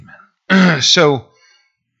So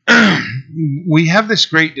we have this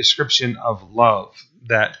great description of love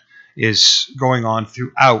that is going on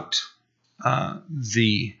throughout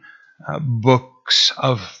the books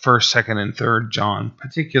of 1st, 2nd, and 3rd John,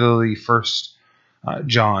 particularly 1st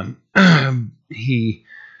John. He,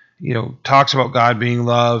 talks about God being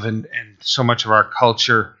love, and so much of our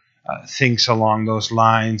culture thinks along those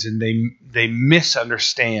lines, and they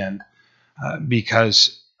misunderstand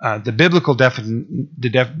because the biblical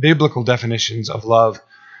biblical definitions of love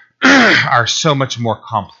are so much more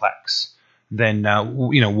complex than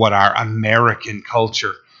what our American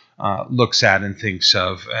culture looks at and thinks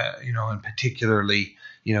of, and particularly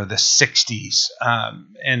the 60s,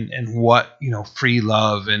 and what free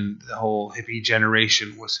love and the whole hippie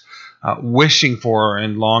generation was wishing for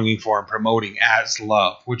and longing for and promoting as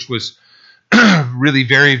love, which was really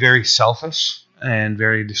very, very selfish and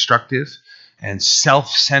very destructive and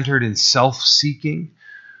self-centered and self-seeking.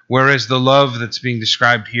 Whereas the love that's being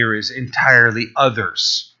described here is entirely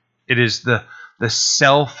others. It is the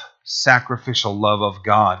self-sacrificial love of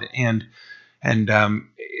God. And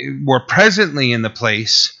we're presently in the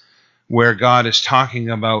place where God is talking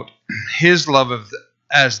about his love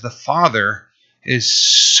as the Father is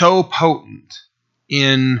so potent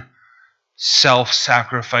in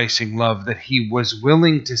self-sacrificing love that he was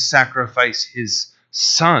willing to sacrifice his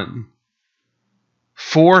Son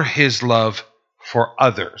for his love for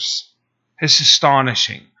others. It's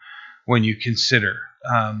astonishing when you consider,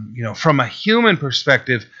 from a human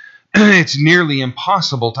perspective, it's nearly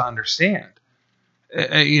impossible to understand.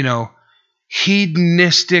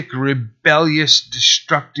 Hedonistic, rebellious,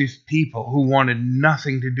 destructive people who wanted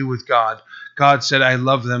nothing to do with God. God said, I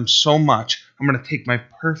love them so much, I'm going to take my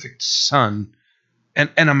perfect Son and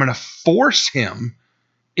I'm going to force him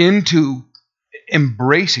into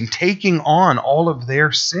taking on all of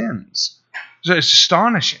their sins. So it's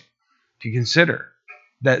astonishing to consider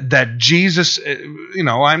that Jesus,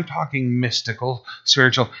 I'm talking mystical,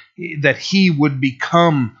 spiritual, that he would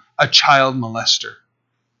become a child molester,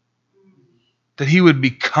 that he would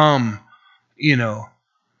become,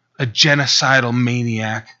 a genocidal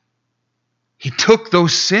maniac. He took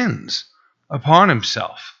those sins upon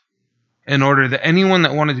himself in order that anyone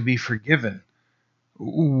that wanted to be forgiven,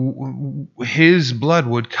 his blood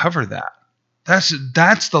would cover that.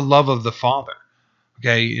 That's the love of the Father.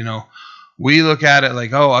 Okay, we look at it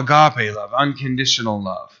like, agape love, unconditional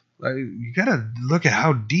love. You got to look at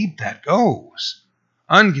how deep that goes.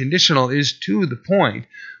 Unconditional is to the point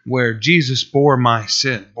where Jesus bore my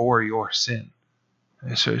sin, bore your sin.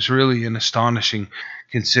 So it's really an astonishing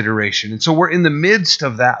consideration. And so we're in the midst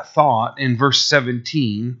of that thought in verse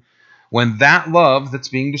 17, when that love that's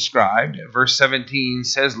being described, verse 17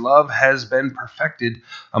 says, love has been perfected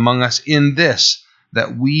among us in this,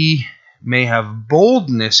 that we may have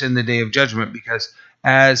boldness in the day of judgment, because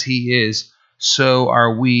as he is, so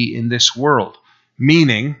are we in this world.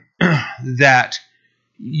 Meaning that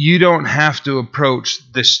you don't have to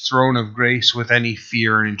approach this throne of grace with any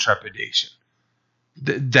fear and trepidation.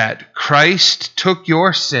 That Christ took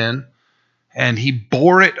your sin and he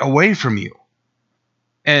bore it away from you.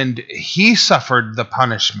 And he suffered the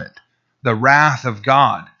punishment, the wrath of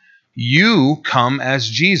God. You come as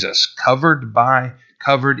Jesus, covered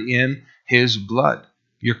in his blood.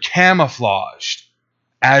 You're camouflaged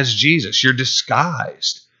as Jesus. You're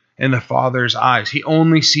disguised in the Father's eyes. He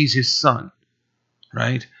only sees his Son,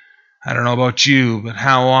 right? I don't know about you, but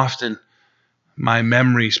how often my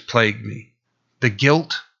memories plague me. The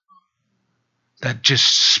guilt that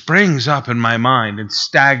just springs up in my mind and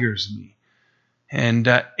staggers me. And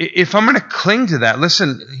if I'm going to cling to that,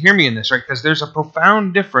 listen, hear me in this, right? Because there's a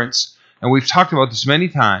profound difference, and we've talked about this many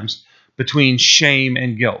times, between shame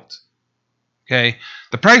and guilt. Okay?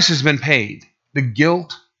 The price has been paid. The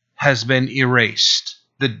guilt has been erased.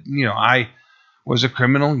 I was a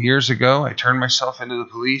criminal years ago. I turned myself into the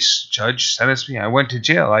police. Judge sentenced me. I went to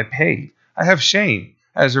jail. I paid. I have shame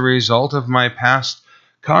as a result of my past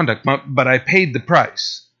conduct, but I paid the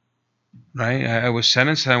price. Right? I was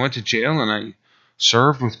sentenced and I went to jail and I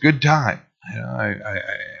served with good time.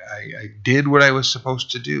 I did what I was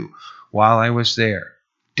supposed to do while I was there.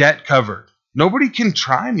 Debt covered. Nobody can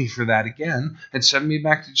try me for that again and send me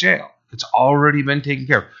back to jail. It's already been taken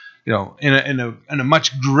care of. In a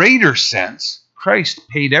much greater sense, Christ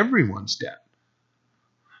paid everyone's debt.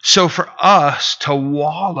 So for us to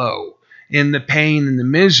wallow in the pain and the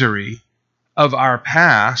misery of our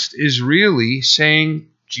past is really saying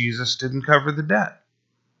Jesus didn't cover the debt.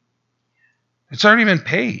 It's already been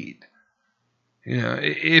paid.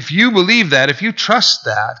 If you believe that, if you trust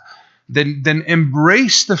that, then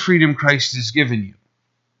embrace the freedom Christ has given you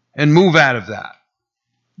and move out of that.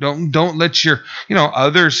 Don't let your,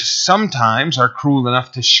 others sometimes are cruel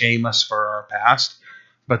enough to shame us for our past,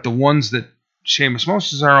 but the ones that shame us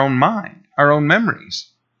most is our own mind, our own memories.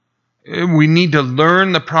 We need to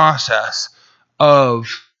learn the process of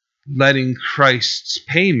letting Christ's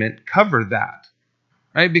payment cover that,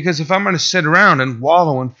 right? Because if I'm going to sit around and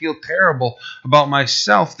wallow and feel terrible about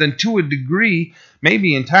myself, then to a degree,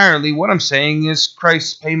 maybe entirely, what I'm saying is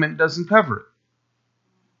Christ's payment doesn't cover it.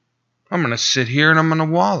 I'm going to sit here and I'm going to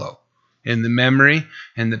wallow in the memory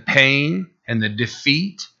and the pain and the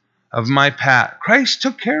defeat of my past. Christ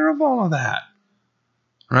took care of all of that,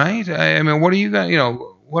 right? I mean, what are you going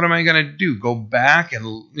to, what am I going to do? Go back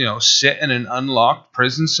and, sit in an unlocked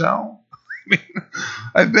prison cell? I mean,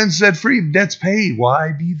 I've been set free. Debt's paid.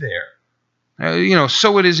 Why be there?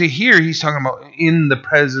 So it is here. He's talking about in the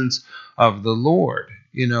presence of the Lord,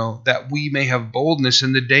 that we may have boldness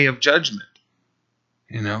in the day of judgment.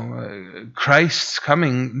 Christ's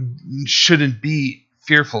coming shouldn't be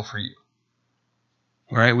fearful for you,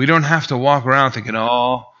 right? We don't have to walk around thinking,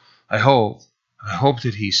 oh, I hope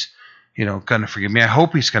that he's, going to forgive me. I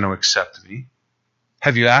hope he's going to accept me.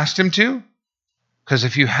 Have you asked him to? Because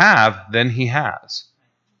if you have, then he has.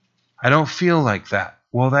 I don't feel like that.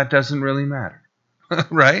 Well, that doesn't really matter,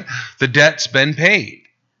 right? The debt's been paid.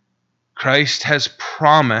 Christ has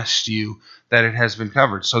promised you that it has been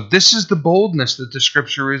covered. So this is the boldness that the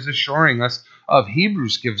Scripture is assuring us of.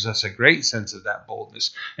 Hebrews gives us a great sense of that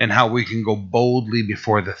boldness and how we can go boldly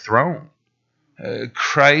before the throne.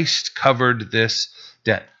 Christ covered this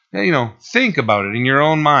debt. Now, think about it in your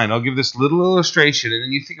own mind. I'll give this little illustration, and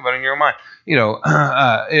then you think about it in your own mind.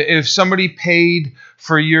 If somebody paid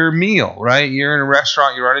for your meal, right? You're in a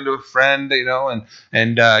restaurant, you run into a friend,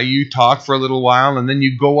 and you talk for a little while, and then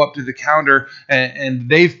you go up to the counter, and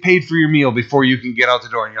they've paid for your meal before you can get out the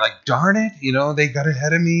door, and you're like, darn it, they got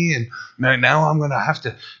ahead of me, and now I'm going to have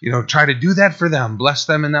to, try to do that for them, bless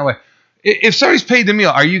them in that way. If somebody's paid the meal,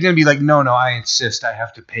 are you going to be like, no, I insist, I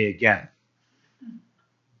have to pay again?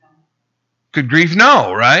 Good grief,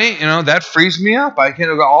 no, right? That frees me up. I can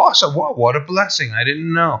go, awesome, what a blessing. I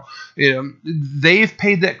didn't know. They've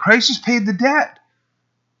paid that. Christ has paid the debt.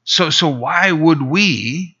 So why would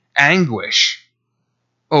we anguish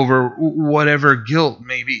over whatever guilt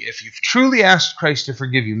may be? If you've truly asked Christ to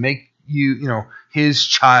forgive you, make you, his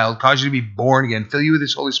child, cause you to be born again, fill you with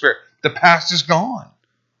his Holy Spirit, the past is gone.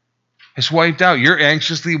 It's wiped out. You're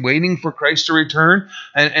anxiously waiting for Christ to return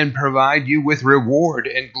and provide you with reward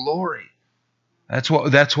and glory. That's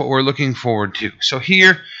what we're looking forward to. So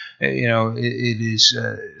here, it is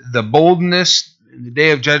the boldness in the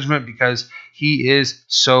day of judgment, because he is,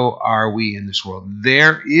 so are we in this world.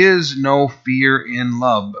 There is no fear in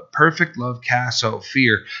love, but perfect love casts out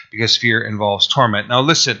fear, because fear involves torment. Now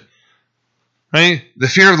listen, right? The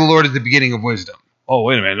fear of the Lord is the beginning of wisdom. Oh,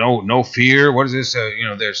 wait a minute, no fear. What is this?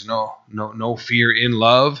 There's no fear in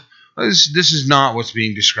love. This is not what's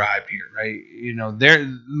being described here, right?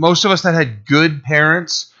 Most of us that had good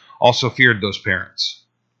parents also feared those parents,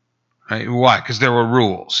 right? Why? Because there were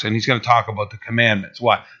rules, and he's going to talk about the commandments.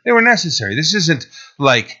 Why? They were necessary. This isn't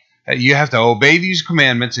like you have to obey these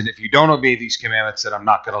commandments, and if you don't obey these commandments, then I'm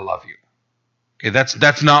not going to love you. Okay,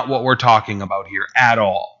 that's not what we're talking about here at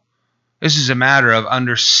all. This is a matter of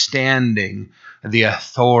understanding the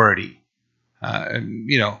authority,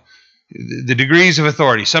 the degrees of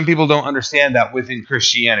authority. Some people don't understand that within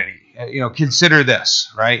Christianity. Consider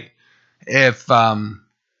this, right? If I'm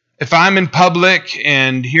in public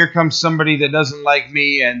and here comes somebody that doesn't like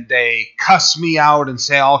me and they cuss me out and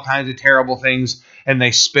say all kinds of terrible things and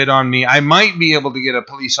they spit on me, I might be able to get a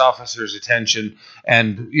police officer's attention,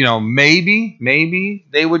 and maybe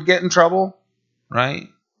they would get in trouble, right?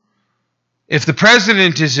 If the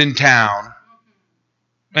president is in town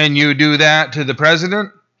and you do that to the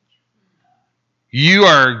president, you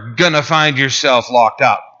are going to find yourself locked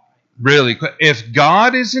up really quick. If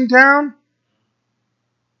God is in town,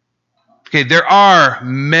 okay, there are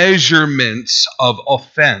measurements of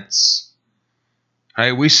offense.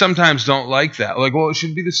 Right? We sometimes don't like that. Like, well, it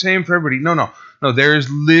should be the same for everybody. No, there is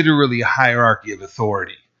literally a hierarchy of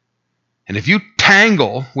authority. And if you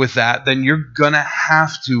tangle with that, then you're going to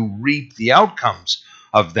have to reap the outcomes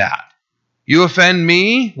of that. You offend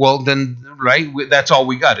me, well then, right, that's all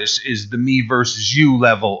we got is the me versus you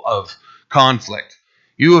level of conflict.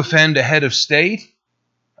 You offend a head of state,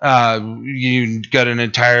 you got an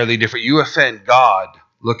entirely different. You offend God,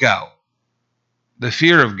 look out. The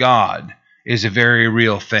fear of God is a very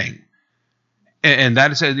real thing. And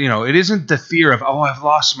that is, it isn't the fear of, I've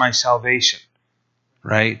lost my salvation,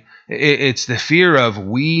 right? It's the fear of,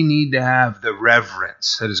 we need to have the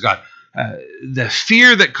reverence that is God. the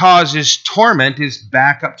fear that causes torment is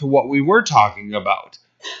back up to what we were talking about,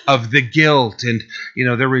 of the guilt and,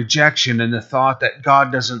 the rejection and the thought that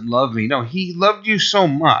God doesn't love me. No, he loved you so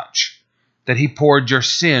much that he poured your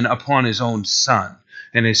sin upon his own son.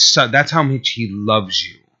 And his son, that's how much he loves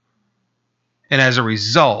you. And as a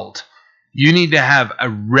result, you need to have a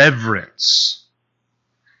reverence.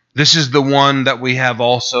 This is the one that we have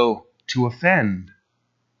also to offend.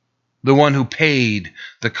 The one who paid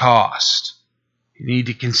the cost. You need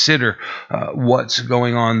to consider what's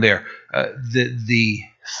going on there. The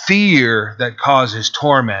fear that causes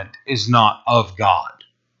torment is not of God.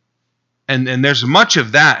 And there's much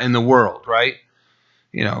of that in the world, right?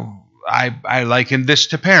 I liken this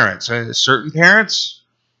to parents. Certain parents,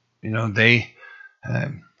 they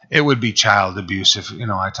it would be child abuse if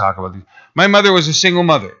I talk about it. My mother was a single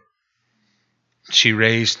mother. She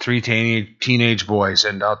raised 3 teenage boys,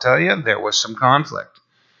 and I'll tell you, there was some conflict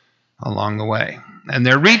along the way. And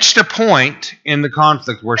there reached a point in the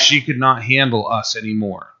conflict where she could not handle us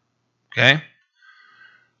anymore. Okay?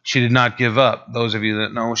 She did not give up. Those of you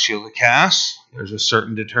that know Sheila Cass, there's a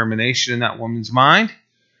certain determination in that woman's mind.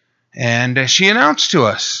 And she announced to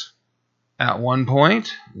us at one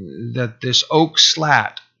point that this oak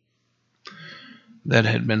slat that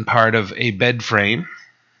had been part of a bed frame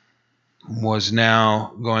was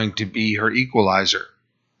now going to be her equalizer.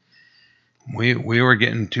 We were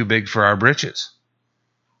getting too big for our britches.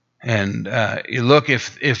 And you look,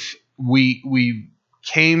 if we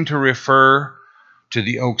came to refer to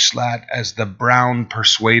the oak slat as the brown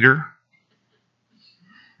persuader,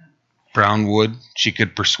 brown wood, she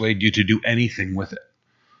could persuade you to do anything with it.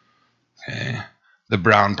 Okay? The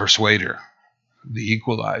brown persuader, the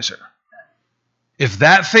equalizer. If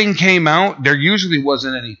that thing came out, there usually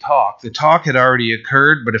wasn't any talk. The talk had already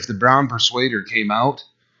occurred, but if the brown persuader came out,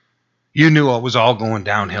 you knew it was all going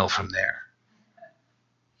downhill from there.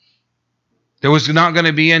 There was not going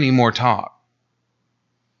to be any more talk.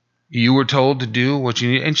 You were told to do what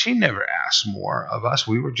you need, and she never asked more of us.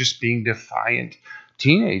 We were just being defiant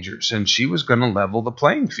teenagers, and she was going to level the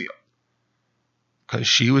playing field because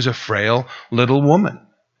she was a frail little woman.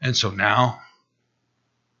 And so now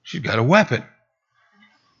she's got a weapon.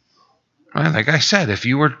 Right? Like I said, if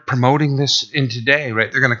you were promoting this in today, right,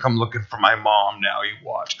 they're going to come looking for my mom now. You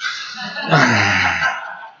watch.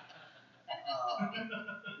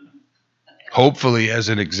 Hopefully as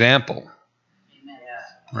an example,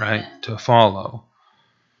 right, to follow.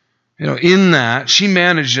 In that, she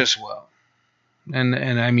managed us well. And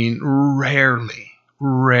I mean, rarely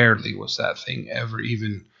was that thing ever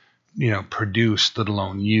even, produced, let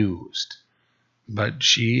alone used. But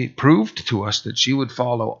she proved to us that she would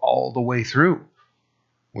follow all the way through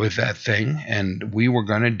with that thing, and we were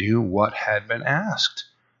going to do what had been asked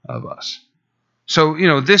of us. So,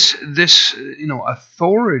 this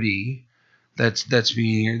authority that's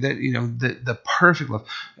being here, that, the perfect love.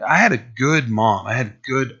 I had a good mom. I had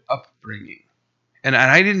good upbringing. And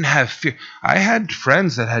I didn't have fear. I had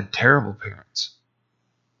friends that had terrible parents.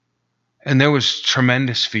 And there was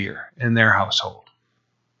tremendous fear in their household.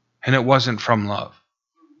 And it wasn't from love.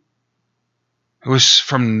 It was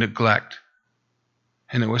from neglect.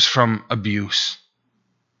 And it was from abuse.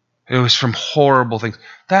 It was from horrible things.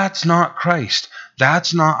 That's not Christ.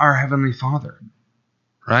 That's not our Heavenly Father.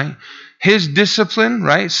 Right? His discipline,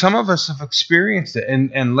 right? Some of us have experienced it.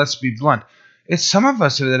 And let's be blunt. It's some of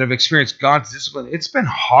us that have experienced God's discipline. It's been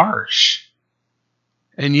harsh.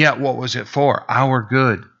 And yet, what was it for? Our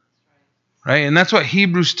good. Right? And that's what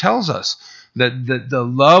Hebrews tells us. That the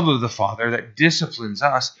love of the Father that disciplines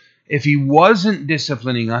us. If he wasn't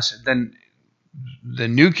disciplining us, then the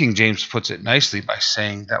New King James puts it nicely by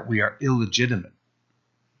saying that we are illegitimate.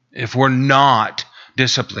 If we're not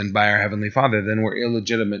disciplined by our Heavenly Father, then we're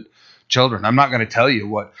illegitimate children. I'm not going to tell you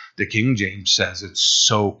what the King James says. It's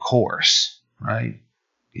so coarse, right?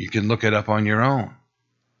 You can look it up on your own.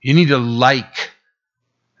 You need to like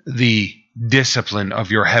the discipline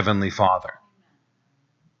of your Heavenly Father.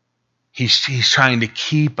 He's trying to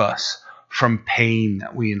keep us from pain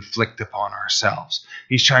that we inflict upon ourselves.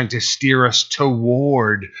 He's trying to steer us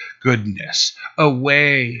toward goodness,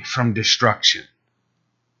 away from destruction.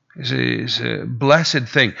 It's a blessed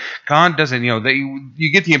thing. God doesn't,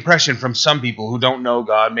 you get the impression from some people who don't know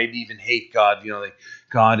God, maybe even hate God, like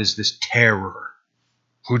God is this terror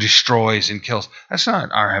who destroys and kills. That's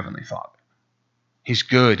not our Heavenly Father. He's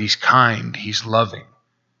good, he's kind, he's loving.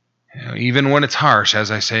 Even when it's harsh,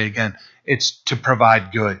 as I say again, it's to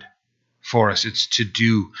provide good for us. It's to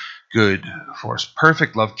do good for us.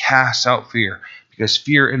 Perfect love casts out fear, because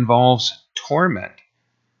fear involves torment.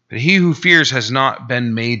 But he who fears has not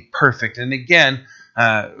been made perfect. And again,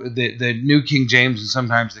 The New King James and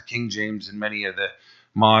sometimes the King James and many of the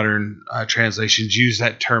modern translations use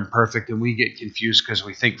that term perfect, and we get confused because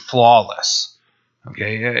we think flawless.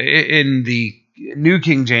 Okay, in the New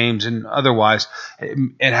King James and otherwise,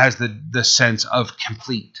 it has the sense of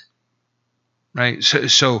complete. Right?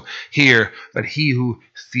 So here, but he who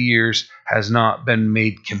fears has not been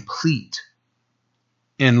made complete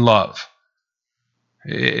in love.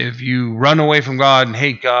 If you run away from God and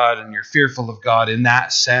hate God and you're fearful of God in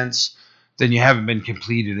that sense, then you haven't been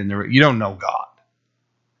completed you don't know God.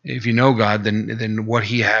 If you know God, then what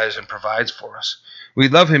he has and provides for us. We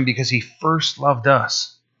love him because he first loved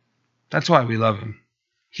us. That's why we love him.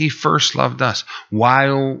 He first loved us.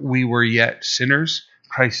 While we were yet sinners,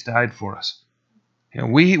 Christ died for us.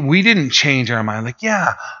 We didn't change our mind like,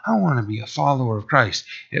 yeah, I want to be a follower of Christ.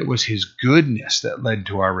 It was his goodness that led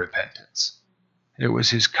to our repentance. It was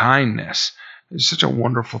his kindness. It's such a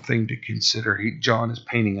wonderful thing to consider. John is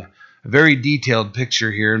painting a very detailed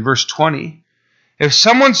picture here. In verse 20, if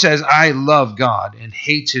someone says, I love God and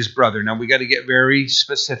hates his brother, now we got to get very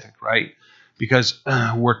specific, right? Because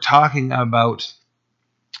we're talking about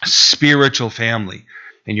spiritual family.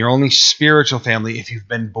 And you're only spiritual family if you've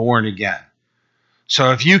been born again.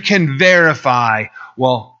 So if you can verify,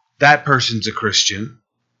 well, that person's a Christian,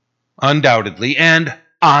 undoubtedly, and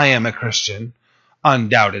I am a Christian,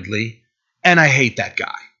 undoubtedly, and I hate that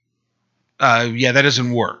guy. That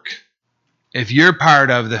doesn't work. If you're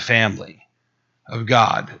part of the family of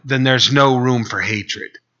God, then there's no room for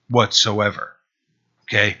hatred whatsoever.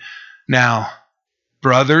 Okay? Now,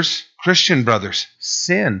 brothers, Christian brothers,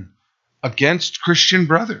 sin against Christian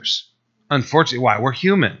brothers. Unfortunately, why? We're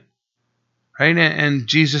human. Right? And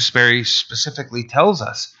Jesus very specifically tells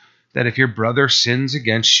us that if your brother sins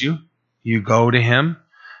against you, you go to him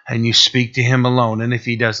and you speak to him alone. And if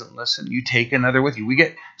he doesn't listen, you take another with you. We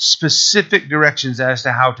get specific directions as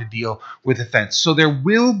to how to deal with offense. So there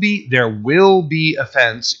will be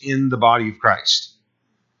offense in the body of Christ.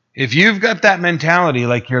 If you've got that mentality,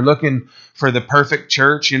 like you're looking for the perfect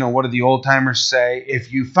church, what do the old timers say?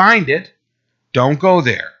 If you find it, don't go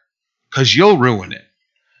there because you'll ruin it.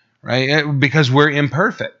 Right? Because we're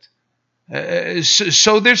imperfect.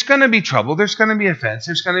 So there's going to be trouble. There's going to be offense.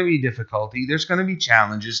 There's going to be difficulty. There's going to be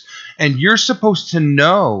challenges. And you're supposed to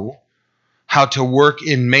know how to work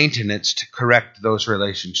in maintenance to correct those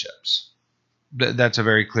relationships. That's a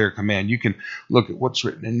very clear command. You can look at what's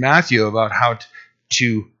written in Matthew about how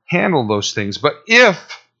to handle those things. But if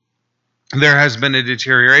there has been a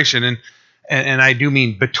deterioration, and I do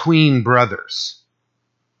mean between brothers,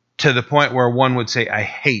 to the point where one would say, I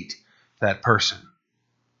hate that person.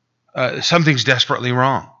 Something's desperately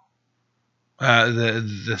wrong.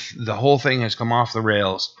 The whole thing has come off the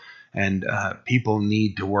rails, and people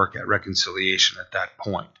need to work at reconciliation at that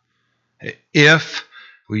point. If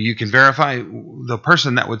you can verify the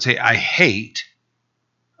person that would say, I hate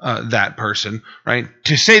that person, right?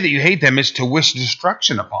 To say that you hate them is to wish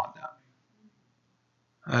destruction upon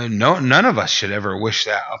them. None of us should ever wish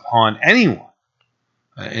that upon anyone.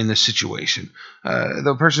 In this situation,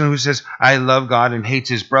 the person who says, I love God and hates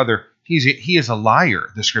his brother, he is a liar,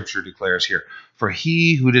 the scripture declares here. For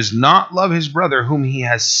he who does not love his brother whom he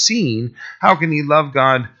has seen, how can he love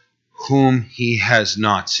God whom he has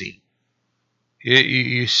not seen?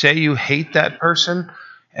 You say you hate that person,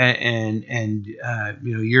 and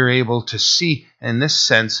you're able to see, in this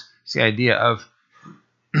sense, it's the idea of,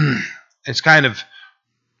 it's kind of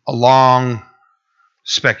a long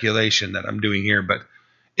speculation that I'm doing here, but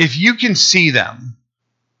if you can see them,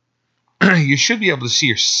 you should be able to see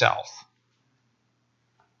yourself.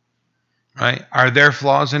 Right? Are their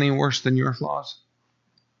flaws any worse than your flaws?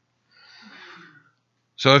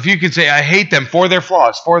 So if you could say, I hate them for their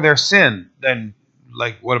flaws, for their sin, then,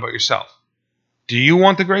 what about yourself? Do you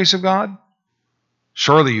want the grace of God?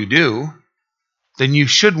 Surely you do. Then you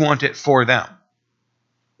should want it for them.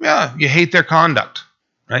 Yeah, you hate their conduct.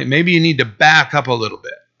 Right? Maybe you need to back up a little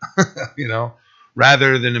bit.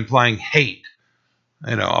 Rather than implying hate,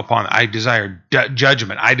 upon I desire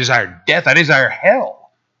judgment, I desire death, I desire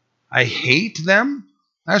hell. I hate them?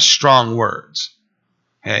 That's strong words.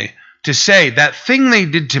 Okay? To say that thing they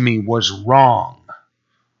did to me was wrong,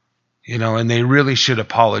 and they really should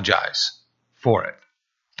apologize for it.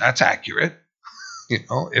 That's accurate,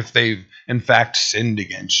 if they've in fact sinned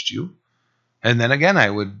against you. And then again, I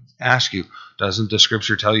would ask you, doesn't the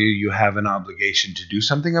scripture tell you have an obligation to do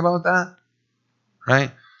something about that?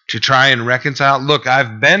 Right? To try and reconcile. Look,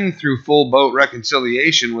 I've been through full boat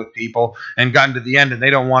reconciliation with people and gotten to the end and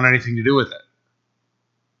they don't want anything to do with it.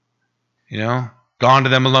 Gone to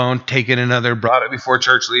them alone, taken another, brought it before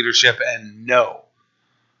church leadership, and no.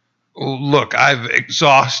 look, I've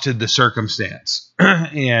exhausted the circumstance.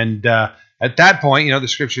 And at that point, the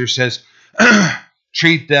scripture says,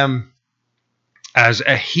 treat them as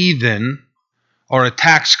a heathen or a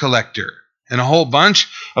tax collector. And a whole bunch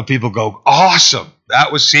of people go, awesome.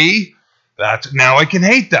 That's now I can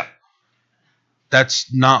hate them.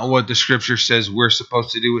 That's not what the scripture says we're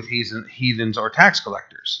supposed to do with heathens or tax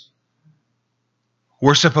collectors.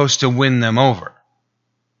 We're supposed to win them over.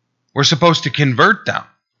 We're supposed to convert them.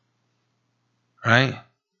 Right?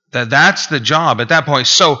 That's the job at that point.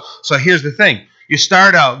 So here's the thing. You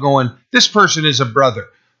start out going, this person is a brother,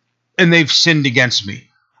 and they've sinned against me.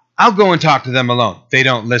 I'll go and talk to them alone. They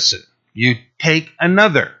don't listen. You take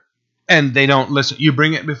another, and they don't listen. You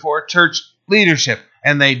bring it before church leadership,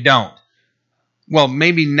 and they don't. Well,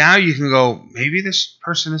 maybe now you can go, maybe this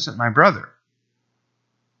person isn't my brother,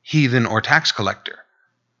 heathen or tax collector.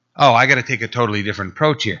 Oh, I got to take a totally different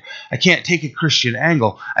approach here. I can't take a Christian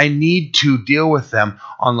angle. I need to deal with them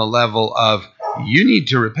on the level of, you need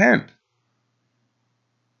to repent.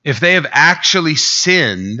 If they have actually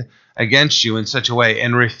sinned against you in such a way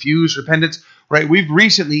and refuse repentance, right? We've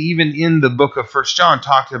recently, even in the book of 1 John,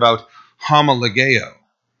 talked about homologeo,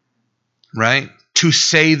 right? To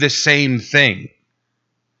say the same thing.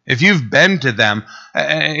 If you've been to them,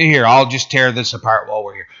 here, I'll just tear this apart while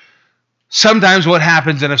we're here. Sometimes what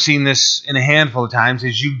happens, and I've seen this in a handful of times,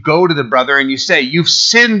 is you go to the brother and you say, you've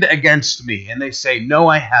sinned against me. And they say, no,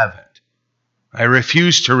 I haven't. I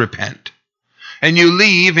refuse to repent. And you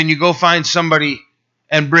leave and you go find somebody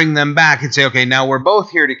and bring them back and say, okay, now we're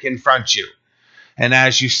both here to confront you. And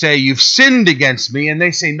as you say, you've sinned against me, and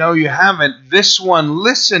they say, no, you haven't. This one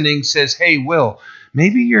listening says, hey, Will,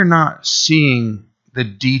 maybe you're not seeing the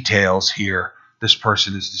details here this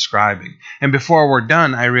person is describing. And before we're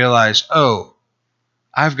done, I realize, oh,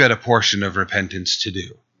 I've got a portion of repentance to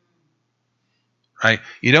do. Right?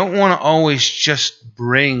 You don't want to always just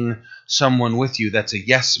bring someone with you that's a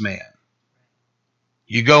yes man.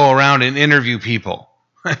 You go around and interview people.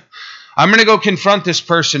 I'm going to go confront this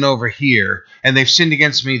person over here, and they've sinned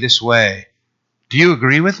against me this way. Do you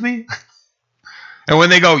agree with me? And when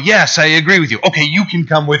they go, yes, I agree with you. Okay, you can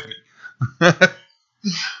come with me.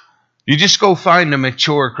 You just go find a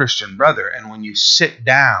mature Christian brother, and when you sit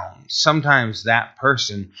down, sometimes that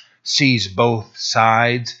person sees both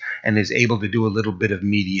sides and is able to do a little bit of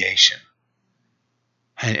mediation.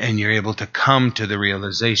 And you're able to come to the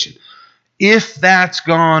realization. If that's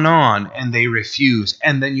gone on and they refuse,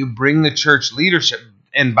 and then you bring the church leadership,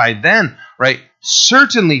 and by then, right,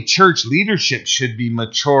 certainly church leadership should be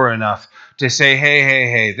mature enough to say,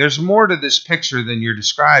 hey, there's more to this picture than you're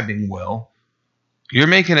describing, Will. You're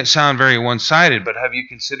making it sound very one-sided, but have you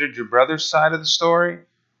considered your brother's side of the story?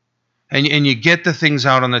 And you get the things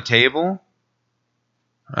out on the table,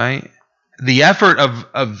 right? The effort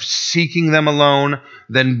of seeking them alone,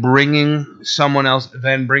 then bringing someone else,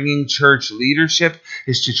 then bringing church leadership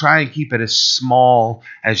is to try and keep it as small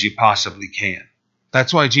as you possibly can.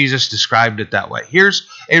 That's why Jesus described it that way. Here's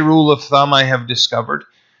a rule of thumb I have discovered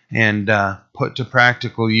and put to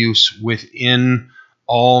practical use within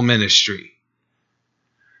all ministry.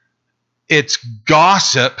 It's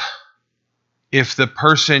gossip if the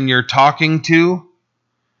person you're talking to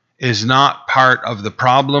is not part of the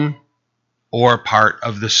problem or part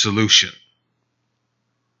of the solution.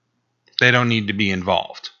 They don't need to be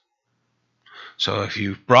involved. So if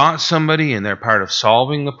you've brought somebody and they're part of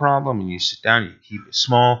solving the problem, and you sit down, you keep it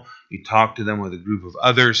small, you talk to them with a group of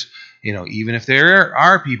others, even if there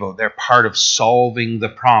are people, they're part of solving the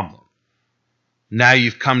problem. Now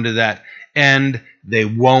you've come to that end, they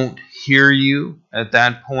won't hear you at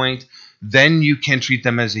that point, then you can treat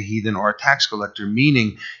them as a heathen or a tax collector,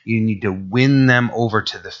 meaning you need to win them over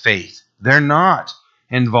to the faith. They're not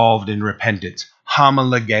involved in repentance,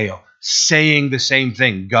 homologeo, saying the same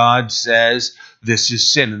thing. God says this is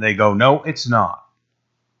sin, and they go, no, it's not.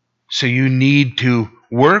 So you need to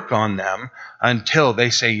work on them until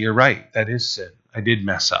they say, you're right, that is sin. I did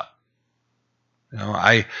mess up.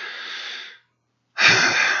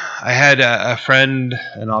 I had a friend,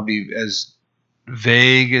 and I'll be as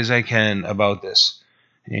vague as I can about this.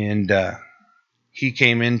 And he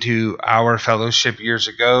came into our fellowship years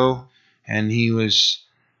ago, and a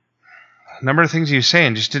number of things he was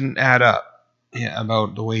saying just didn't add up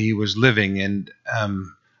about the way he was living. And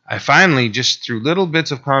I finally, just through little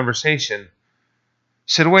bits of conversation,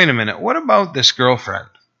 said, wait a minute, what about this girlfriend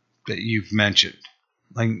that you've mentioned?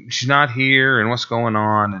 Like, she's not here, and what's going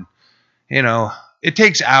on? And, it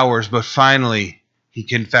takes hours, but finally he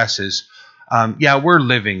confesses, we're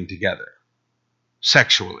living together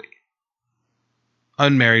sexually.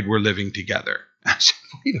 Unmarried, we're living together. I said,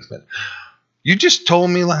 wait a minute. You just told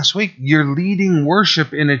me last week you're leading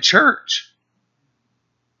worship in a church.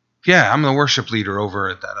 Yeah, I'm the worship leader over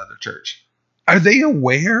at that other church. Are they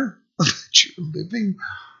aware that you're living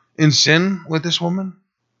in sin with this woman?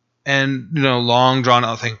 And, long drawn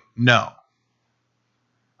out thing. No.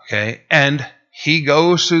 Okay. And he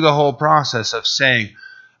goes through the whole process of saying,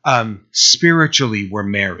 spiritually, we're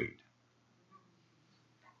married.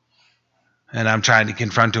 And I'm trying to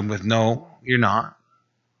confront him with, no, you're not.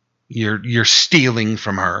 You're stealing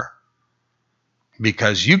from her,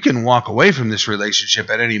 because you can walk away from this relationship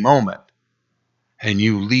at any moment and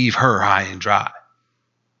you leave her high and dry.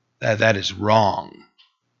 That is wrong.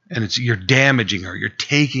 And you're damaging her. You're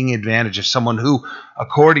taking advantage of someone who,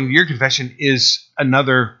 according to your confession, is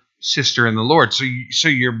another sister in the Lord. So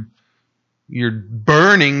you're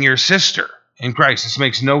burning your sister in Christ. This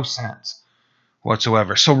makes no sense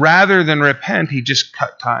whatsoever. So rather than repent, he just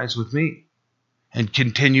cut ties with me and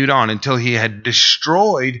continued on until he had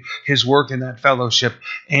destroyed his work in that fellowship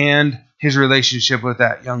and his relationship with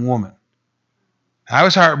that young woman. I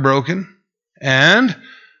was heartbroken, and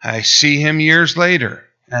I see him years later,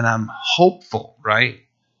 and I'm hopeful, right?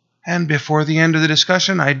 And before the end of the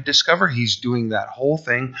discussion, I discover he's doing that whole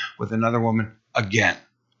thing with another woman again.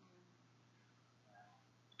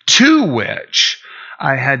 To which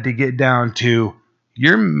I had to get down to,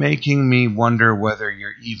 you're making me wonder whether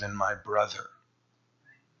you're even my brother.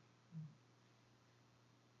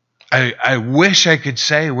 I wish I could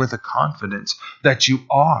say with a confidence that you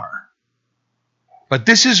are. But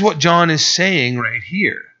this is what John is saying right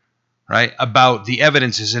here, right, about the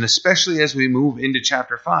evidences. And especially as we move into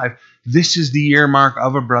chapter 5, this is the earmark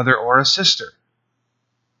of a brother or a sister.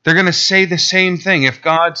 They're going to say the same thing. If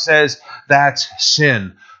God says that's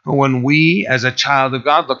sin, when we as a child of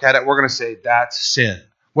God look at it, we're going to say that's sin,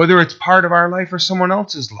 whether it's part of our life or someone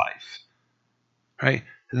else's life, right?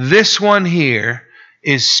 This one here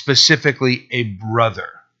is specifically a brother.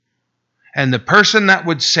 And the person that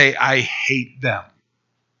would say, I hate them,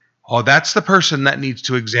 that's the person that needs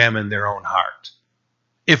to examine their own heart.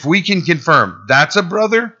 If we can confirm that's a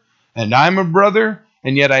brother and I'm a brother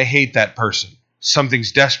and yet I hate that person,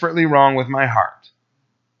 something's desperately wrong with my heart.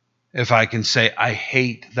 If I can say I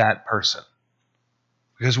hate that person,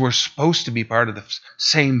 because we're supposed to be part of the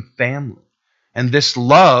same family. And this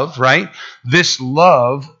love, right? This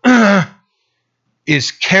love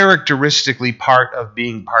is characteristically part of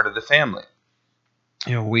being part of the family.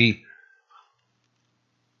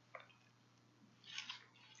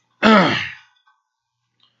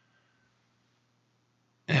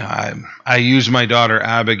 I use my daughter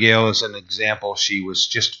Abigail as an example. She was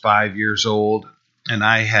just 5 years old, and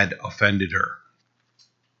I had offended her.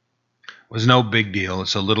 It was no big deal.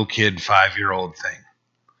 It's a little kid, 5-year-old thing.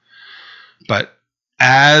 But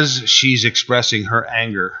as she's expressing her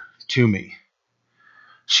anger to me,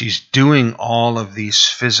 she's doing all of these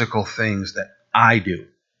physical things that I do.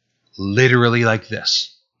 Literally like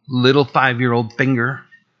this. Little 5-year-old finger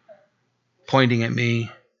pointing at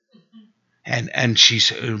me. And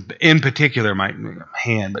she's, in particular, my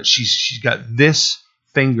hand, but she's got this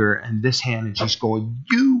finger and this hand, and she's going,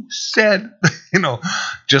 you said,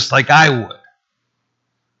 just like I would.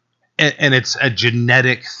 And it's a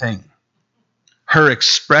genetic thing. Her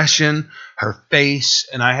expression, her face,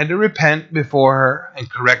 and I had to repent before her and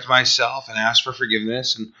correct myself and ask for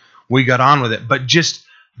forgiveness, and we got on with it. But just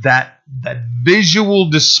that visual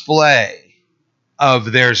display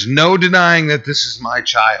of there's no denying that this is my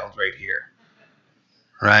child right here.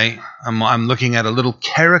 Right? I'm looking at a little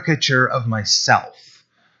caricature of myself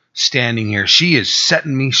standing here. She is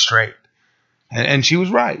setting me straight. And she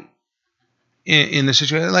was right in the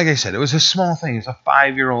situation. Like I said, it was a small thing. It's a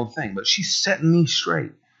 5-year-old thing. But she's setting me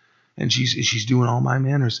straight. And she's doing all my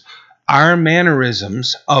manners. Our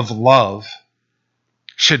mannerisms of love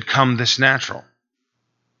should come this natural.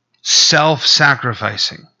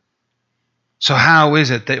 Self-sacrificing. So how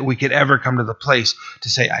is it that we could ever come to the place to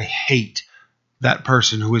say, I hate that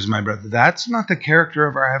person who is my brother? That's not the character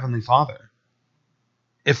of our Heavenly Father.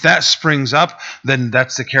 If that springs up, then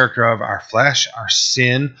that's the character of our flesh, our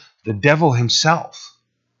sin, the devil himself.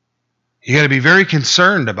 You got to be very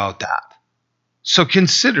concerned about that. So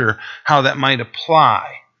consider how that might apply.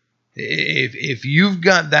 If you've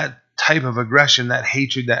got that type of aggression, that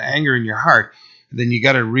hatred, that anger in your heart, then you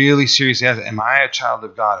got to really seriously ask, am I a child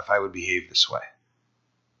of God if I would behave this way?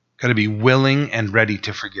 Got to be willing and ready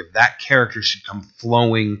to forgive. That character should come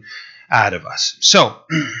flowing out of us. So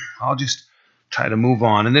I'll just try to move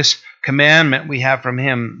on. And this commandment we have from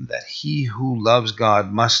him, that he who loves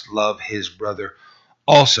God must love his brother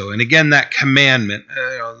also. And again, that commandment,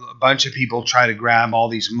 a bunch of people try to grab all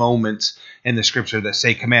these moments in the scripture that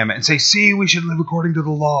say commandment and say, see, we should live according to the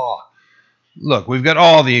law. Look, we've got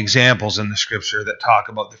all the examples in the scripture that talk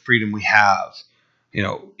about the freedom we have,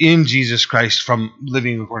 in Jesus Christ from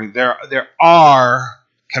living according. There are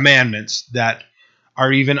commandments that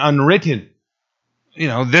are even unwritten.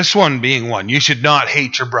 This one being one. You should not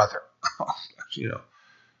hate your brother.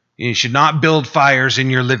 You should not build fires in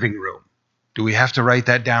your living room. Do we have to write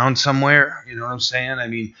that down somewhere? You know what I'm saying? I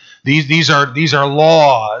mean, these are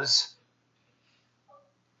laws,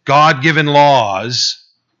 God-given laws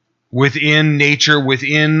within nature,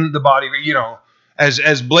 within the body.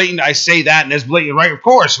 As blatant, I say that, and as blatant, right? Of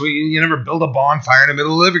course, you never build a bonfire in the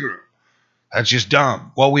middle of the living room. That's just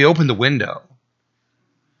dumb. Well, we open the window,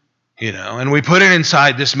 and we put it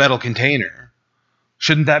inside this metal container.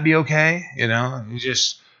 Shouldn't that be okay?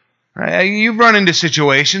 Right? You've run into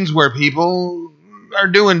situations where people are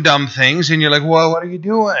doing dumb things, and you're like, well, what are you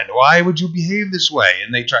doing? Why would you behave this way?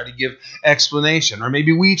 And they try to give explanation, or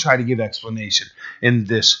maybe we try to give explanation in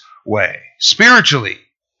this way. Spiritually,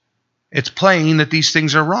 it's plain that these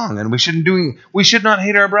things are wrong, and we should not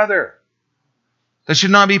hate our brother. That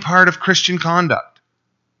should not be part of Christian conduct.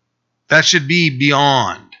 That should be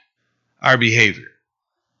beyond our behavior.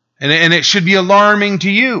 And it should be alarming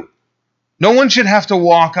to you. No one should have to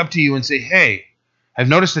walk up to you and say, hey, I've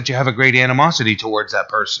noticed that you have a great animosity towards that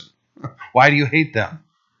person. Why do you hate them?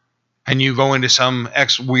 And you go into some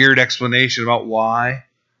weird explanation about why.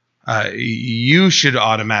 You should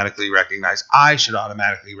automatically recognize, I should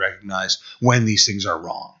automatically recognize when these things are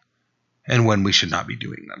wrong and when we should not be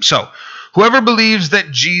doing them. So, whoever believes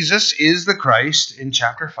that Jesus is the Christ in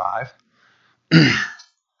chapter 5,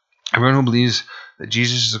 everyone who believes that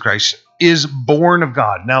Jesus is the Christ is born of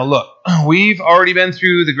God. Now look, we've already been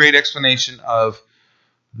through the great explanation of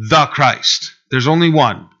the Christ. There's only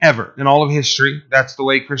one, ever, in all of history. That's the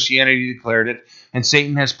way Christianity declared it. And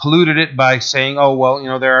Satan has polluted it by saying, oh,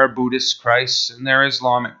 well, there are Buddhist Christs, and there are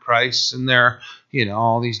Islamic Christs, and there are,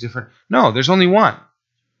 all these different... No, there's only one.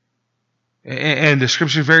 And the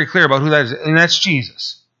scripture is very clear about who that is, and that's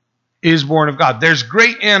Jesus, is born of God. There's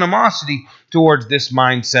great animosity towards this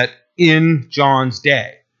mindset in John's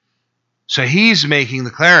day. So he's making the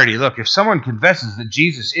clarity. Look, if someone confesses that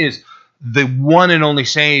Jesus is the one and only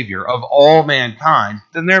Savior of all mankind,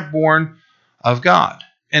 then they're born of God.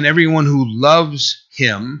 And everyone who loves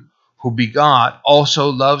him who begot also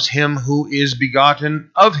loves him who is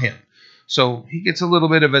begotten of him. So he gets a little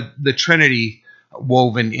bit of the Trinity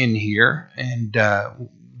woven in here, and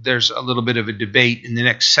there's a little bit of a debate in the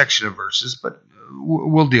next section of verses, but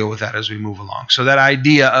we'll deal with that as we move along. So that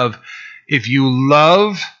idea of if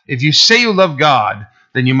you say you love God,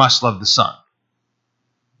 then you must love the Son.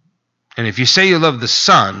 And if you say you love the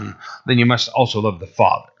Son, then you must also love the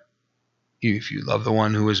Father. If you love the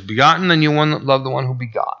one who is begotten, then you love the one who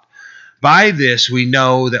begot. By this we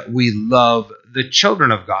know that we love the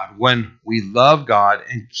children of God, when we love God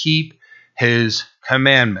and keep his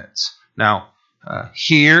commandments. Now,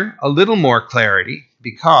 here, a little more clarity,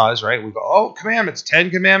 because, right, we go, oh, commandments, 10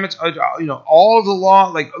 commandments, all of the law,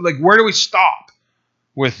 like where do we stop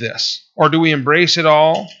with this? Or do we embrace it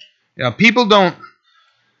all? People don't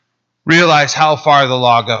realize how far the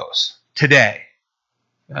law goes today.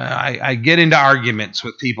 I get into arguments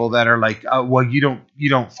with people that are like, well, you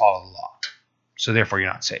don't follow the law, so therefore you're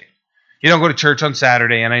not saved. You don't go to church on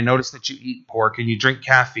Saturday, and I notice that you eat pork and you drink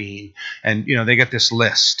caffeine, and they get this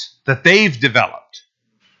list that they've developed.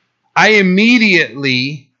 I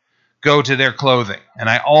immediately go to their clothing, and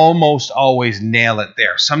I almost always nail it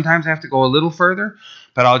there. Sometimes I have to go a little further,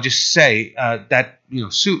 but I'll just say that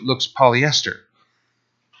suit looks polyester.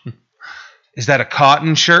 Is that a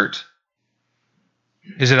cotton shirt?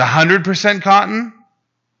 Is it 100% cotton?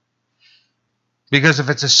 Because if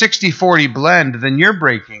it's a 60-40 blend, then you're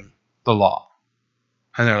breaking the law.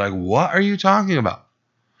 And they're like, what are you talking about?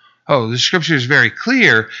 Oh, the scripture is very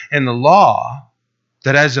clear in the law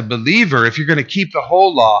that as a believer, if you're going to keep the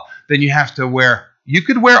whole law, then you have to you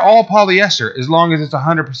could wear all polyester as long as it's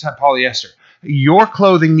 100% polyester. Your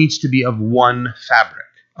clothing needs to be of one fabric,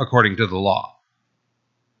 according to the law.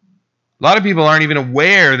 A lot of people aren't even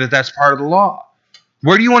aware that that's part of the law.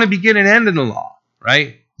 Where do you want to begin and end in the law,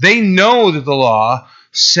 right? They know that the law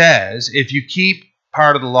says if you keep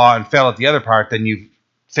part of the law and fail at the other part, then you've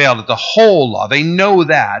failed at the whole law. They know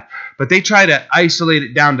that, but they try to isolate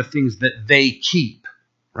it down to things that they keep,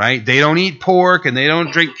 right? They don't eat pork and they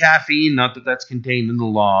don't drink caffeine, not that that's contained in the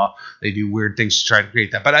law. They do weird things to try to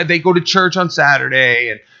create that. But they go to church on Saturday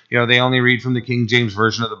and they only read from the King James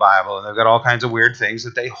Version of the Bible, and they've got all kinds of weird things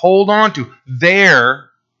that they hold on to. They're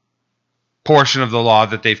portion of the law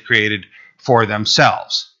that they've created for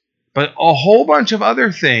themselves. But a whole bunch of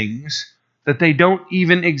other things that they don't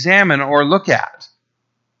even examine or look at.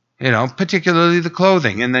 Particularly the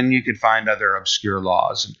clothing. And then you could find other obscure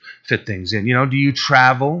laws and fit things in. Do you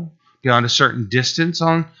travel beyond a certain distance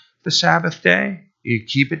on the Sabbath day? You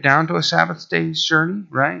keep it down to a Sabbath day's journey,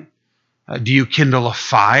 right? Do you kindle a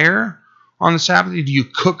fire on the Sabbath day? Do you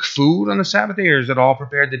cook food on the Sabbath day, or is it all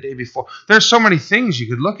prepared the day before? There's so many things you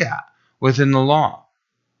could look at within the law.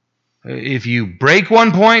 If you break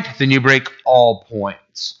one point, then you break all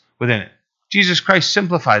points within it. Jesus Christ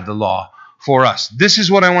simplified the law for us. This is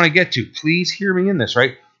what I want to get to. Please hear me in this,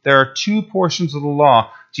 right? There are two portions of the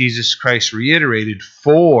law Jesus Christ reiterated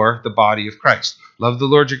for the body of Christ. Love the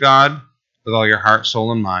Lord your God with all your heart,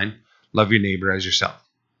 soul, and mind. Love your neighbor as yourself.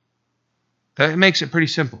 That makes it pretty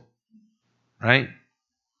simple, right?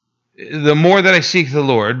 The more that I seek the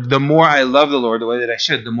Lord, the more I love the Lord the way that I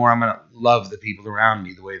should, the more I'm going to love the people around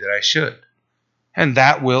me the way that I should. And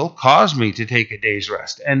that will cause me to take a day's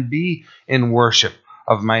rest and be in worship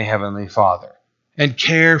of my Heavenly Father and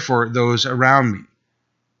care for those around me.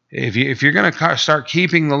 If you're going to start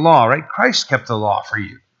keeping the law, right? Christ kept the law for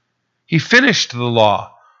you. He finished the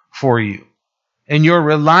law for you. And you're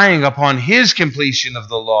relying upon his completion of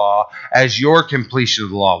the law as your completion of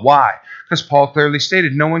the law. Why? Because Paul clearly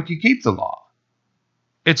stated no one can keep the law.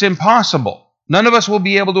 It's impossible. None of us will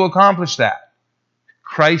be able to accomplish that.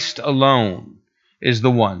 Christ alone is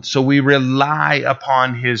the one. So we rely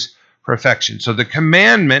upon his perfection. So the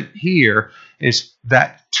commandment here is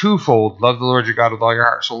that twofold. Love the Lord your God with all your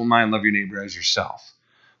heart, soul, and mind. Love your neighbor as yourself.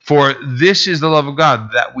 For this is the love of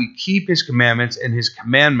God, that we keep his commandments, and his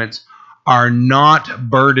commandments are not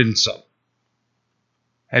burdensome.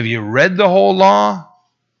 Have you read the whole law?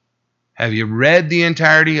 Have you read the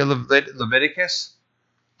entirety of Leviticus?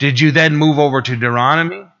 Did you then move over to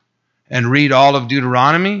Deuteronomy and read all of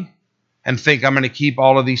Deuteronomy and think, I'm going to keep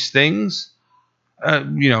all of these things?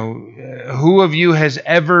 Who of you has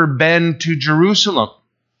ever been to Jerusalem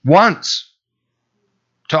once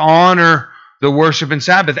to honor the worship and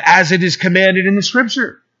Sabbath as it is commanded in the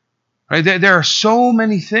Scripture? Right? There are so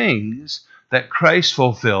many things that Christ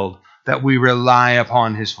fulfilled that we rely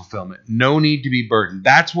upon his fulfillment. No need to be burdened.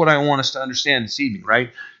 That's what I want us to understand this evening,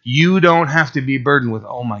 right? You don't have to be burdened with,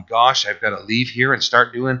 oh my gosh, I've got to leave here and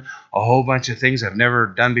start doing a whole bunch of things I've never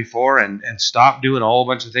done before and stop doing a whole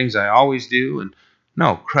bunch of things I always do. And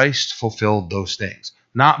no, Christ fulfilled those things.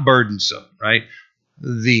 Not burdensome, right?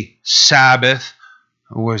 The Sabbath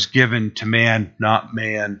was given to man, not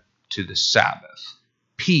man to the Sabbath.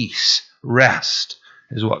 Peace, rest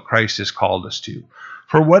is what Christ has called us to.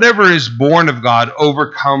 For whatever is born of God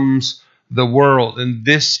overcomes the world, and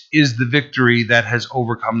this is the victory that has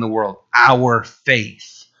overcome the world, our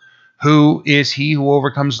faith. Who is he who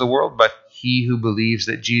overcomes the world? But he who believes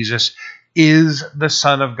that Jesus is the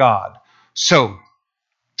Son of God. So,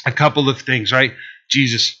 a couple of things, right?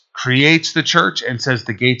 Jesus creates the church and says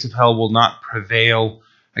the gates of hell will not prevail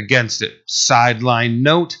against it. Sideline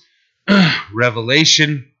note,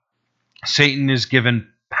 Revelation, Satan is given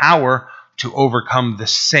power to overcome the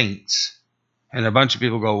saints. And a bunch of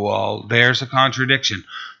people go, well, there's a contradiction.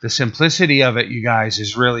 The simplicity of it, you guys,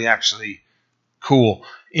 is really actually cool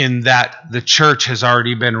in that the church has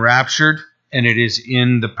already been raptured and it is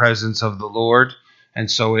in the presence of the Lord, and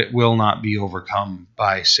so it will not be overcome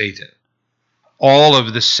by Satan. All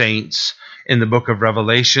of the saints in the book of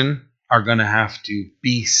Revelation are going to have to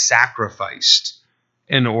be sacrificed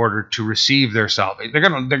in order to receive their salvation. They're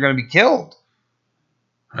going to be killed.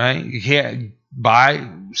 Right? You can't buy,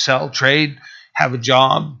 sell, trade, have a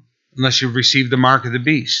job unless you've received the mark of the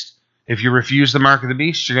beast. If you refuse the mark of the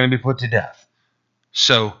beast, you're going to be put to death.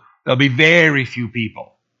 So there'll be very few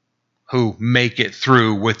people who make it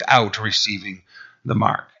through without receiving the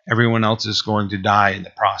mark. Everyone else is going to die in the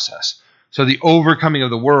process. So the overcoming of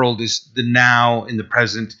the world is the now, in the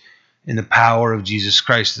present, in the power of Jesus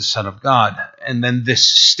Christ, the Son of God. And then this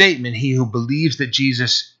statement, he who believes that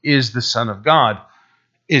Jesus is the Son of God,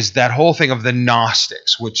 is that whole thing of the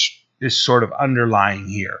Gnostics, which is sort of underlying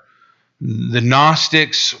here. The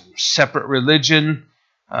Gnostics, separate religion,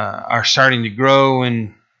 are starting to grow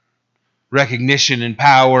in recognition and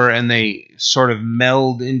power, and they sort of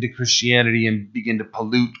meld into Christianity and begin to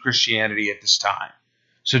pollute Christianity at this time.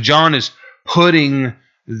 So John is putting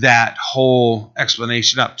that whole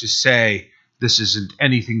explanation up to say this isn't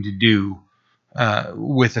anything to do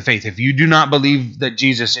with the faith. If you do not believe that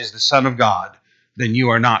Jesus is the Son of God, then you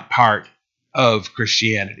are not part of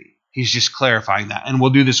Christianity. He's just clarifying that. And we'll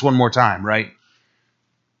do this one more time, right?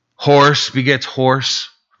 Horse begets horse,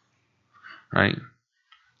 right?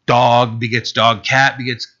 Dog begets dog. Cat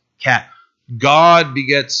begets cat. God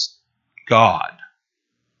begets God.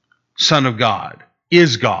 Son of God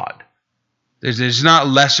is God. There's not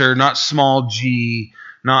lesser, not small g,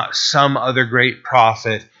 not some other great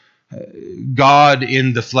prophet. God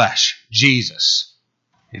in the flesh, Jesus.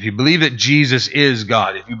 If you believe that Jesus is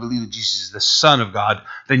God, if you believe that Jesus is the Son of God,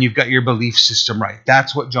 then you've got your belief system right.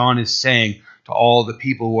 That's what John is saying to all the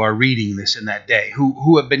people who are reading this in that day,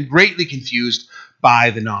 who have been greatly confused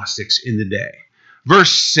by the Gnostics in the day.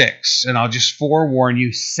 Verse 6, and I'll just forewarn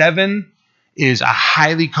you, 7 is a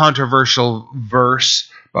highly controversial verse,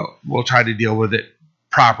 but we'll try to deal with it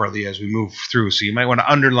properly as we move through. So you might want to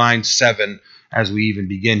underline 7 as we even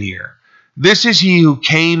begin here. This is he who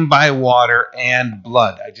came by water and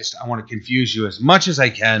blood. I want to confuse you as much as I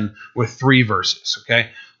can with 3 verses,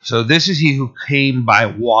 okay? So this is he who came by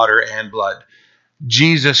water and blood.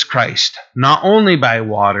 Jesus Christ, not only by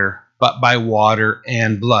water, but by water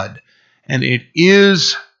and blood. And it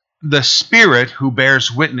is the Spirit who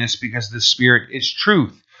bears witness, because the Spirit is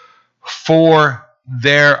truth. For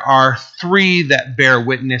there are 3 that bear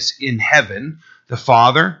witness in heaven, the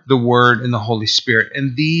Father, the Word, and the Holy Spirit.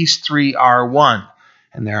 And these 3 are one.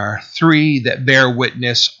 And there are 3 that bear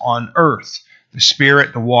witness on earth, the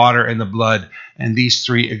Spirit, the water, and the blood. And these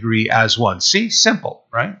 3 agree as one. See? Simple,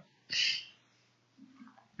 right?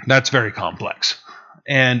 That's very complex.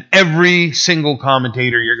 And every single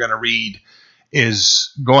commentator you're going to read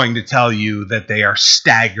is going to tell you that they are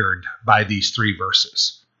staggered by these 3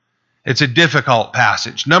 verses. It's a difficult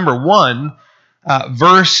passage. Number 1,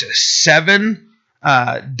 verse 7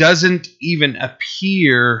 doesn't even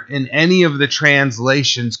appear in any of the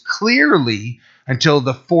translations clearly until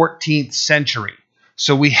the 14th century.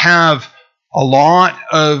 So we have a lot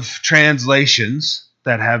of translations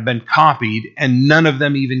that have been copied, and none of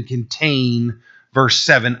them even contain verse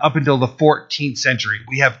 7 up until the 14th century.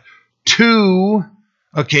 We have 2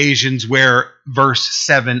 occasions where verse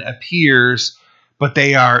 7 appears, but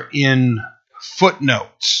they are in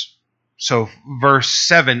footnotes. So verse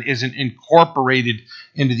 7 isn't incorporated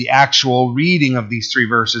into the actual reading of these 3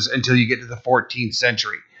 verses until you get to the 14th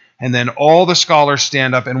century. And then all the scholars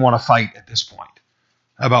stand up and want to fight at this point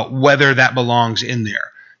about whether that belongs in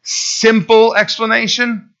there. Simple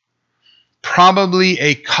explanation: probably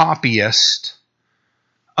a copyist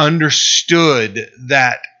understood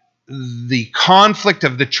that the conflict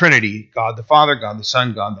of the Trinity, God the Father, God the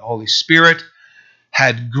Son, God the Holy Spirit,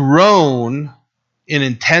 had grown in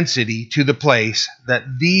intensity to the place that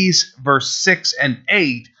these verse 6 and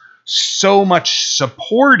 8 so much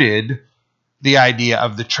supported the idea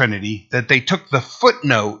of the Trinity that they took the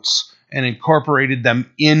footnotes and incorporated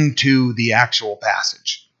them into the actual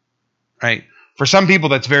passage, right? For some people,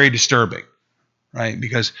 that's very disturbing, right?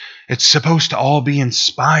 Because it's supposed to all be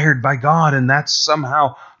inspired by God, and that's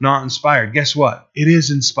somehow not inspired. Guess what? It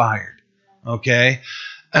is inspired, okay?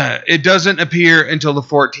 It doesn't appear until the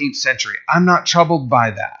 14th century. I'm not troubled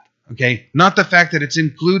by that, okay? Not the fact that it's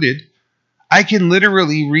included. I can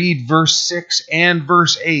literally read verse 6 and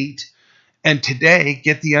verse 8 and today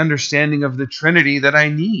get the understanding of the Trinity that I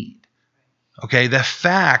need, okay? The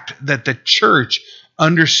fact that the church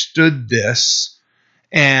understood this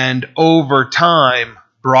and over time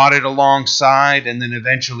brought it alongside and then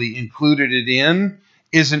eventually included it in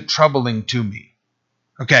isn't troubling to me,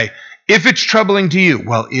 okay? If it's troubling to you,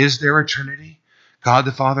 well, is there a Trinity? God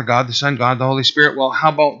the Father, God the Son, God the Holy Spirit? Well, how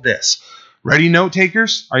about this? Ready, note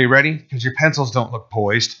takers? Are you ready? Because your pencils don't look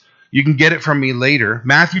poised. You can get it from me later.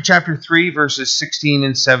 Matthew chapter 3, verses 16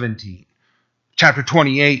 and 17. Chapter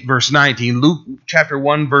 28, verse 19. Luke chapter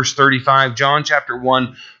 1, verse 35. John chapter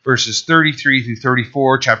 1, verses 33 through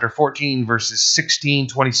 34. Chapter 14, verses 16,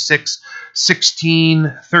 26,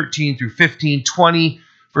 16, 13 through 15, 20,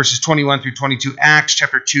 verses 21 through 22. Acts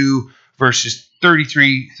chapter 2, verses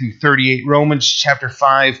 33 through 38, Romans chapter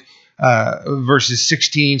 5, verses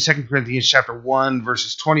 16, 2 Corinthians chapter 1,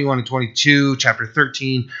 verses 21 and 22, chapter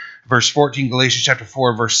 13, verse 14, Galatians chapter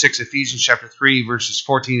 4, verse 6, Ephesians chapter 3, verses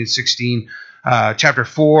 14 and 16, chapter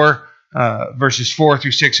 4, verses 4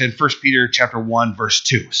 through 6, and 1 Peter chapter 1, verse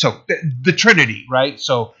 2. So the Trinity, right?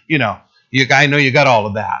 So, I know you got all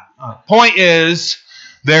of that. Point is,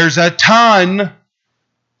 there's a ton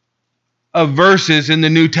of verses in the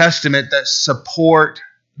New Testament that support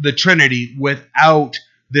the Trinity without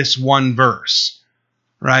this one verse,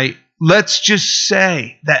 right? Let's just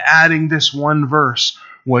say that adding this one verse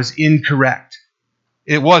was incorrect.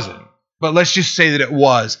 It wasn't, but let's just say that it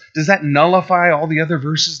was. Does that nullify all the other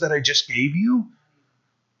verses that I just gave you?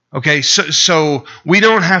 Okay, so we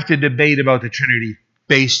don't have to debate about the Trinity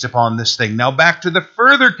based upon this thing. Now back to the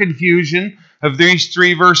further confusion of these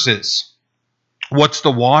 3 verses. What's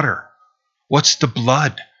the water? What's the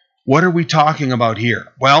blood? What are we talking about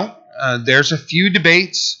here? Well, there's a few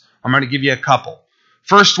debates. I'm going to give you a couple.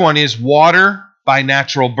 First one is water by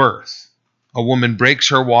natural birth. A woman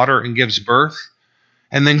breaks her water and gives birth.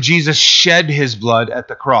 And then Jesus shed his blood at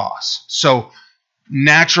the cross. So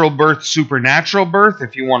natural birth, supernatural birth,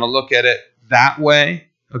 if you want to look at it that way,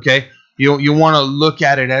 okay? You want to look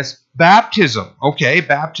at it as baptism, okay?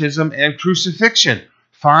 Baptism and crucifixion.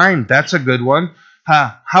 Fine, that's a good one.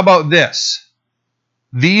 How about this?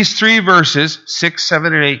 These three verses, 6,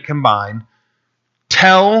 7, and 8 combined,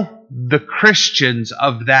 tell the Christians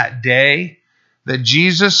of that day that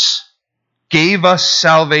Jesus gave us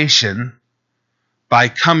salvation by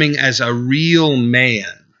coming as a real man.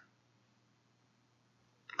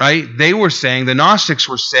 Right? They were saying, the Gnostics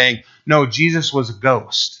were saying, no, Jesus was a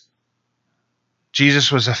ghost.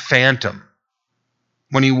 Jesus was a phantom.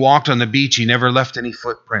 When he walked on the beach, he never left any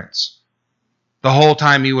footprints. The whole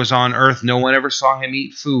time he was on earth, no one ever saw him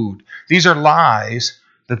eat food. These are lies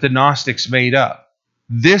that the Gnostics made up.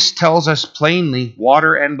 This tells us plainly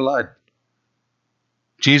water and blood.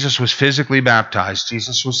 Jesus was physically baptized.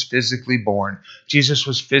 Jesus was physically born. Jesus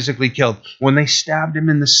was physically killed. When they stabbed him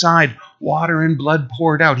in the side, water and blood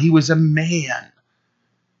poured out. He was a man.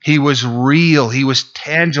 He was real. He was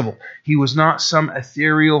tangible. He was not some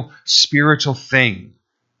ethereal spiritual thing.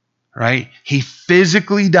 Right? He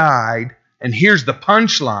physically died. And here's the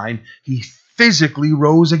punchline. He physically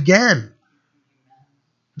rose again.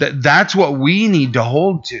 That's what we need to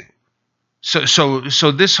hold to.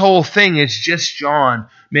 So this whole thing is just John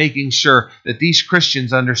making sure that these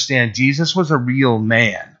Christians understand Jesus was a real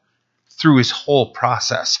man through his whole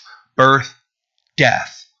process: birth,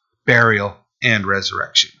 death, burial, and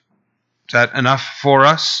resurrection. Is that enough for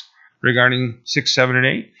us regarding 6, 7, and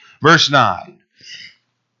 8? Verse 9.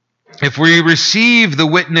 If we receive the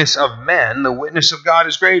witness of men, the witness of God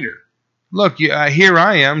is greater. Look, here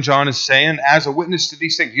I am, John is saying, as a witness to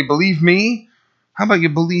these things. You believe me? How about you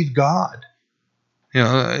believe God? You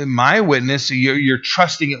know, my witness, you're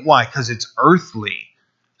trusting it. Why? Because it's earthly.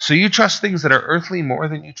 So you trust things that are earthly more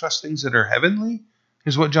than you trust things that are heavenly,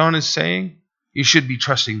 is what John is saying. You should be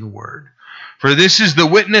trusting the word. For this is the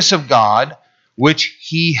witness of God, which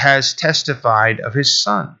he has testified of his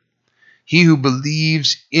Son. He who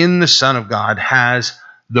believes in the Son of God has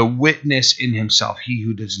the witness in himself. He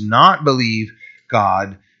who does not believe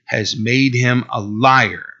God has made him a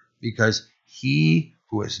liar, because he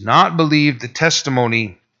who has not believed the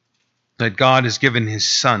testimony that God has given his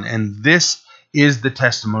Son. And this is the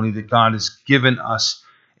testimony that God has given us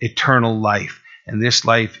eternal life. And this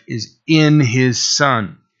life is in his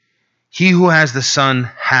Son. He who has the Son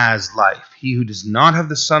has life. He who does not have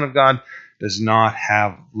the Son of God does not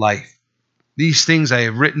have life. These things I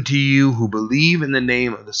have written to you who believe in the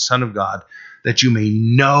name of the Son of God, that you may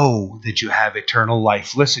know that you have eternal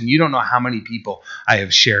life. Listen, you don't know how many people I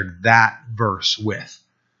have shared that verse with.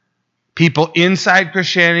 People inside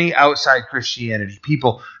Christianity, outside Christianity.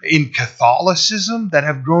 People in Catholicism that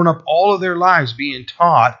have grown up all of their lives being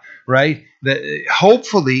taught, right, that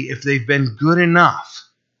hopefully if they've been good enough,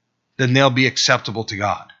 then they'll be acceptable to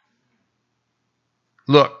God.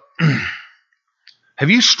 Look, have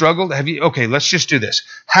you struggled? Okay, let's just do this.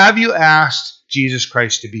 Have you asked Jesus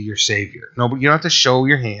Christ to be your Savior? No, but you don't have to show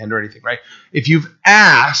your hand or anything, right? If you've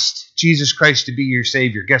asked Jesus Christ to be your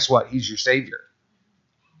Savior, guess what? He's your Savior.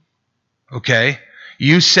 Okay?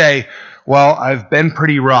 You say, well, I've been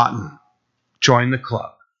pretty rotten. Join the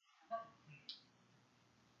club.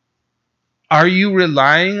 Are you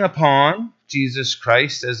relying upon Jesus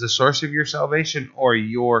Christ as the source of your salvation or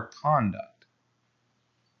your conduct?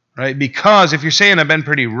 Right? Because if you're saying I've been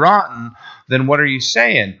pretty rotten, then what are you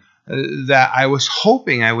saying? That I was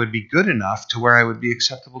hoping I would be good enough to where I would be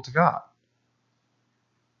acceptable to God.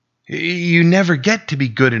 You never get to be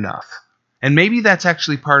good enough. And maybe that's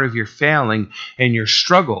actually part of your failing and your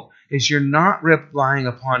struggle, is you're not relying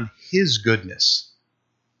upon his goodness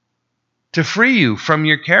to free you from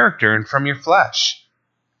your character and from your flesh.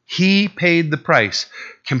 He paid the price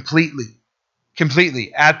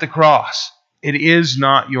completely at the cross. It is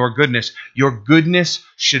not your goodness. Your goodness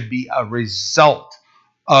should be a result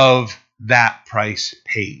of that price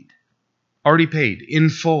paid. Already paid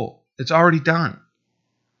in full. It's already done.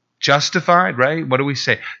 Justified, right? What do we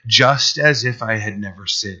say? Just as if I had never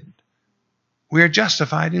sinned. We are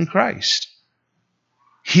justified in Christ.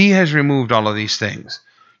 He has removed all of these things.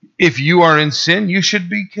 If you are in sin, you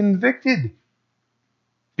should be convicted,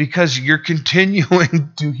 because you're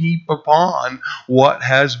continuing to heap upon what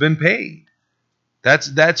has been paid.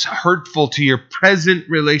 That's hurtful to your present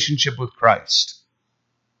relationship with Christ.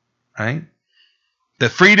 Right? The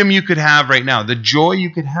freedom you could have right now, the joy you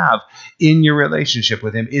could have in your relationship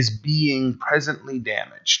with him is being presently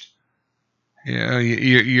damaged.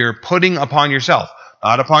 You're putting upon yourself,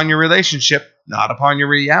 not upon your relationship, not upon your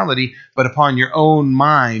reality, but upon your own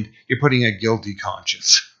mind, you're putting a guilty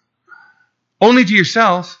conscience. Only to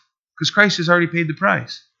yourself, because Christ has already paid the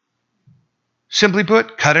price. Simply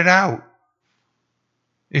put, cut it out.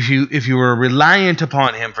 If you were reliant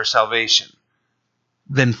upon him for salvation,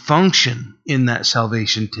 then function in that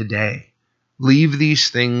salvation today. Leave these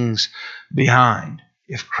things behind.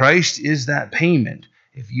 If Christ is that payment,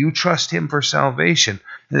 if you trust him for salvation,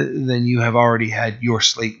 then you have already had your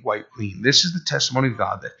slate wiped clean. This is the testimony of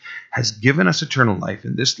God that has given us eternal life,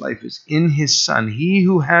 and this life is in his Son. He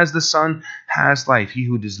who has the Son has life. He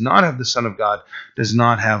who does not have the Son of God does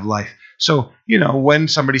not have life. So, when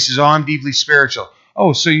somebody says, oh, I'm deeply spiritual.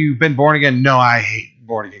 Oh, so you've been born again? No, I hate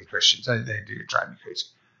born-again Christians. You're driving me crazy.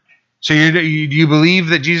 So do you believe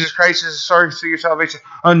that Jesus Christ is the source for your salvation?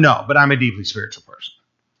 Oh, no, but I'm a deeply spiritual person.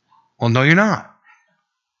 Well, no, you're not,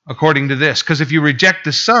 according to this. Because if you reject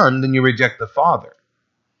the Son, then you reject the Father.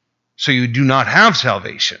 So you do not have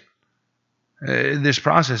salvation. This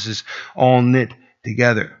process is all knit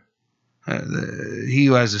together. He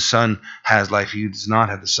who has the Son has life. He who does not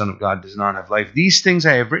have the Son of God does not have life. These things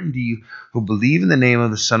I have written to you who believe in the name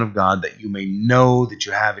of the Son of God, that you may know that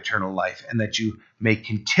you have eternal life, and that you may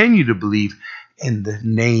continue to believe in the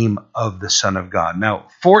name of the Son of God. Now,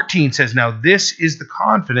 14 says, now this is the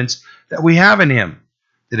confidence that we have in him,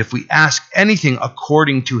 that if we ask anything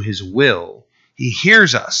according to his will, he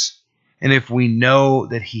hears us. And if we know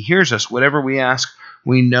that he hears us, whatever we ask,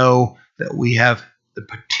 we know that we have the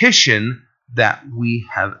petition that we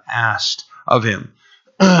have asked of him.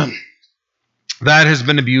 That has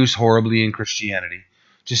been abused horribly in Christianity.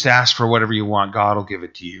 Just ask for whatever you want. God will give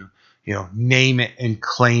it to you. Name it and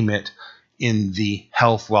claim it in the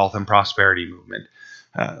health, wealth, and prosperity movement.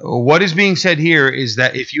 What is being said here is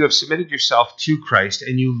that if you have submitted yourself to Christ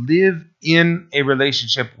and you live in a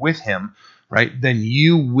relationship with him, right, then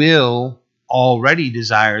you will already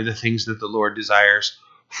desire the things that the Lord desires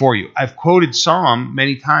for you. I've quoted Psalm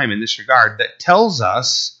many times in this regard that tells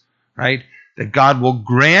us, right, that God will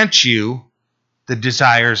grant you the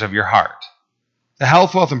desires of your heart. The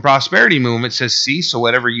health, wealth, and prosperity movement says, see, so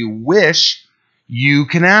whatever you wish, you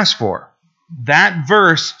can ask for. That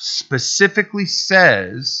verse specifically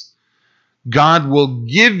says God will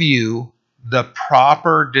give you the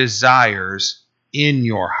proper desires in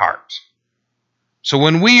your heart. So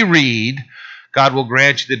when we read, God will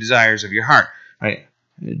grant you the desires of your heart, right?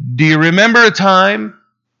 Do you remember a time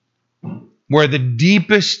where the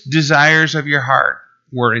deepest desires of your heart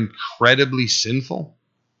were incredibly sinful?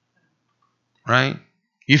 Right?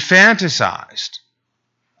 You fantasized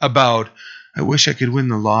about, I wish I could win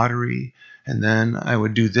the lottery, and then I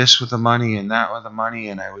would do this with the money and that with the money,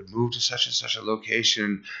 and I would move to such and such a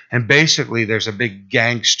location. And basically, there's a big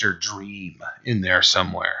gangster dream in there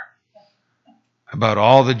somewhere about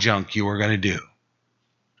all the junk you were going to do.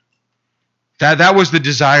 That was the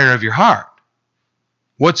desire of your heart.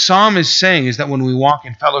 What Psalm is saying is that when we walk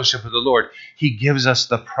in fellowship with the Lord, he gives us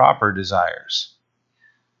the proper desires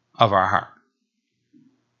of our heart.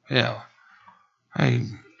 I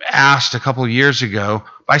asked a couple of years ago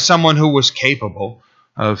by someone who was capable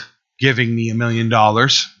of giving me $1 million,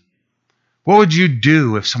 what would you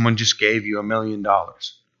do if someone just gave you $1 million?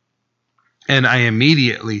 And I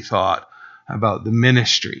immediately thought about the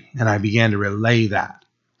ministry, and I began to relay that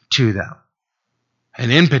to them. And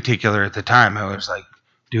in particular, at the time, I was like,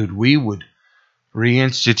 dude, we would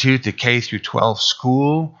reinstitute the K through 12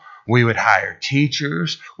 school. We would hire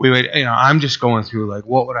teachers. We would, I'm just going through like,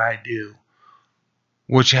 what would I do?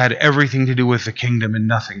 Which had everything to do with the kingdom and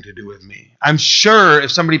nothing to do with me. I'm sure if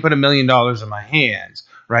somebody put $1 million in my hands,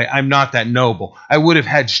 right, I'm not that noble. I would have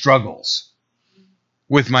had struggles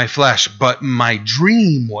with my flesh, but my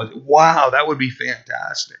dream was, wow, that would be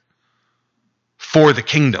fantastic for the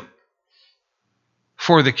kingdom.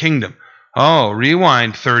 For the kingdom. Oh,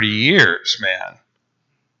 rewind 30 years, man.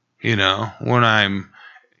 When I'm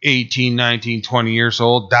 18, 19, 20 years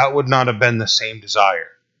old, that would not have been the same desire.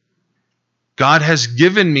 God has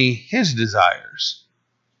given me his desires.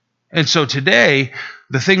 And so today,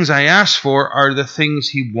 the things I ask for are the things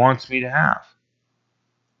he wants me to have.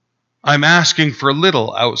 I'm asking for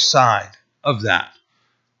little outside of that.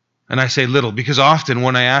 And I say little because often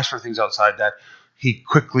when I ask for things outside that, he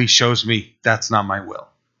quickly shows me that's not my will.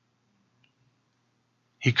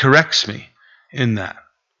 He corrects me in that.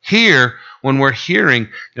 Here, when we're hearing,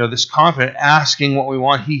 this confident asking what we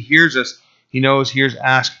want, he hears us. He knows, hears,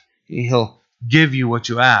 ask. He'll give you what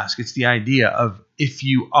you ask. It's the idea of if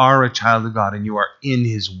you are a child of God and you are in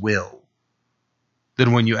his will,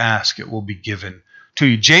 then when you ask, it will be given to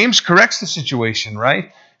you. James corrects the situation,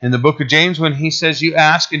 right? In the book of James, when he says you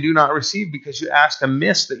ask and do not receive because you ask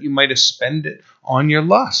amiss that you might spend it on your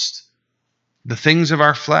lust, the things of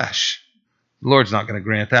our flesh. The Lord's not going to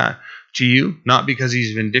grant that to you, not because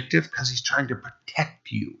he's vindictive, because he's trying to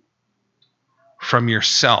protect you from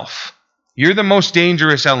yourself. You're the most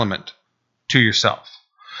dangerous element to yourself.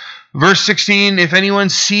 Verse 16, if anyone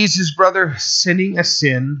sees his brother sinning a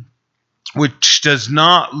sin which does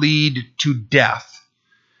not lead to death,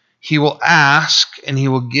 he will ask and he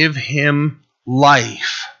will give him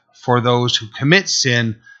life for those who commit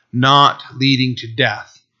sin not leading to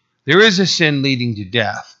death. There is a sin leading to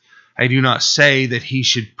death. I do not say that he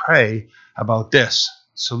should pray about this.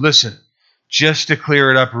 So listen, just to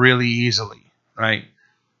clear it up really easily, right?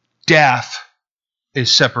 Death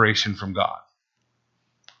is separation from God,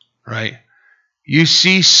 right? You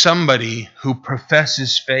see somebody who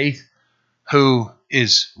professes faith, who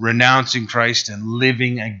is renouncing Christ and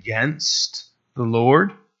living against the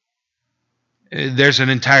Lord, there's an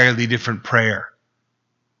entirely different prayer.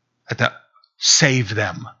 Save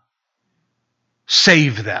them.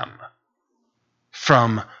 Save them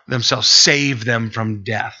from themselves. Save them from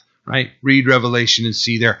death, right? Read Revelation and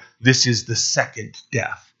see there. This is the second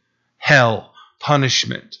death. Hell,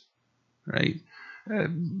 punishment, right?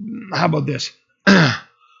 How about this?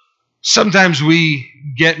 Sometimes we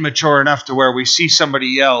get mature enough to where we see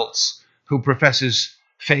somebody else who professes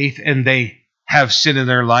faith and they have sin in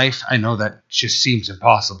their life. I know that just seems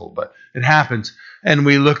impossible, but it happens. And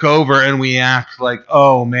we look over and we act like,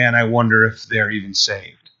 oh man, I wonder if they're even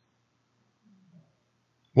saved.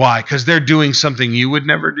 Why? Because they're doing something you would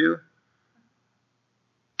never do?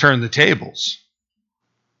 Turn the tables.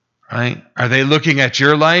 Right? Are they looking at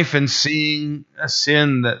your life and seeing a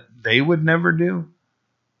sin that they would never do?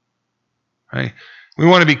 Right? We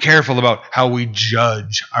want to be careful about how we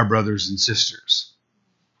judge our brothers and sisters.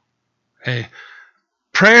 Okay?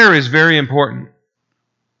 Prayer is very important.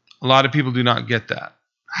 A lot of people do not get that,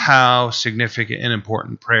 how significant and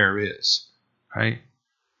important prayer is. Right?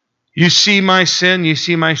 You see my sin, you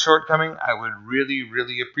see my shortcoming, I would really,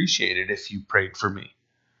 really appreciate it if you prayed for me.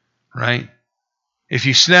 Right? If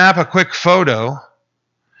you snap a quick photo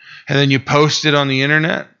and then you post it on the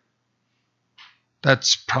internet,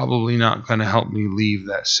 that's probably not going to help me leave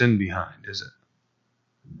that sin behind, is it?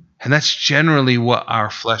 And that's generally what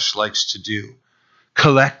our flesh likes to do.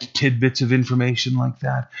 Collect tidbits of information like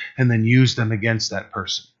that and then use them against that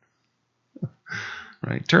person.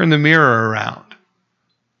 Right? Turn the mirror around.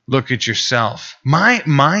 Look at yourself.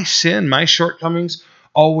 My sin, my shortcomings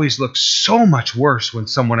always look so much worse when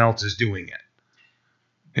someone else is doing it.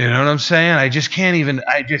 You know what I'm saying?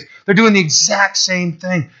 They're doing the exact same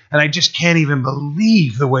thing, and I just can't even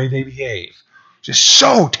believe the way they behave. Just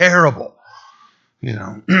so terrible. You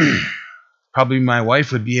know, probably my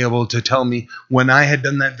wife would be able to tell me when I had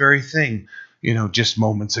done that very thing, just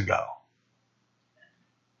moments ago.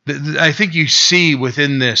 I think you see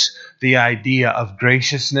within this the idea of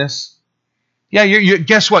graciousness. Yeah,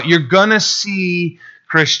 guess what? You're going to see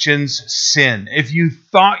Christians sin. If you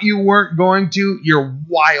thought you weren't going to, you're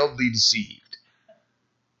wildly deceived.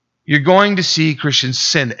 You're going to see Christians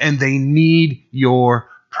sin, and they need your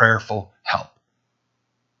prayerful help.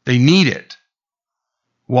 They need it.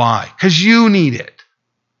 Why? Because you need it.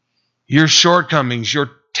 Your shortcomings,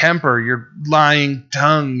 your temper, your lying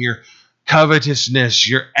tongue, your covetousness,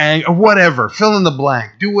 your anger, whatever, fill in the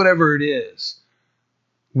blank, do whatever it is.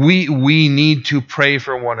 We need to pray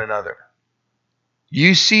for one another.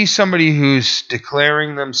 You see somebody who's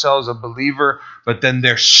declaring themselves a believer, but then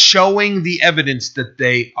they're showing the evidence that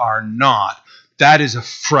they are not. That is a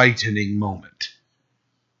frightening moment.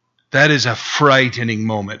 That is a frightening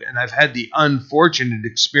moment. And I've had the unfortunate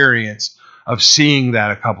experience of seeing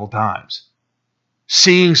that a couple times.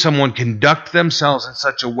 Seeing someone conduct themselves in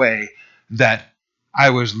such a way that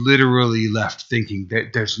I was literally left thinking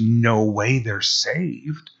that there's no way they're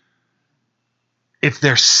saved. If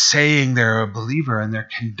they're saying they're a believer and they're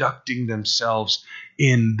conducting themselves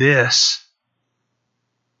in this,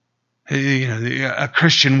 a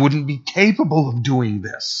Christian wouldn't be capable of doing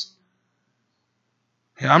this.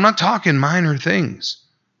 I'm not talking minor things.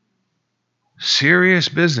 Serious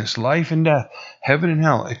business, life and death, heaven and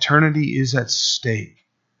hell, eternity is at stake.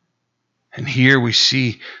 And here we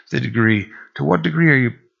see the degree. To what degree are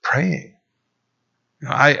you praying?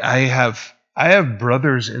 I have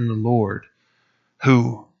brothers in the Lord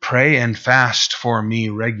who pray and fast for me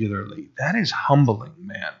regularly. That is humbling,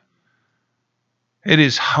 man. It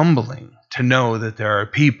is humbling to know that there are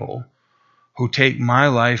people who take my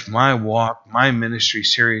life, my walk, my ministry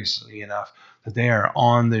seriously enough that they are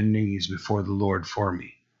on their knees before the Lord for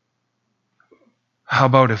me. How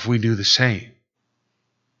about if we do the same?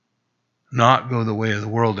 Not go the way of the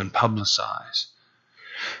world and publicize.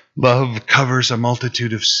 Love covers a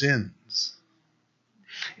multitude of sins.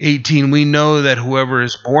 18, we know that whoever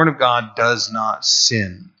is born of God does not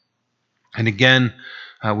sin. And again,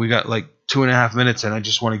 we got like 2.5 minutes, and I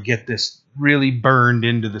just want to get this really burned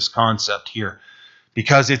into this concept here,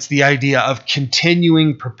 because it's the idea of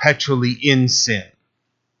continuing perpetually in sin.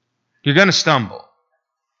 You're going to stumble.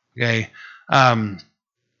 Okay?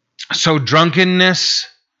 So drunkenness,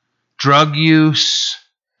 drug use,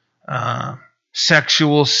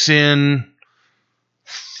 sexual sin,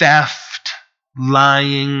 theft,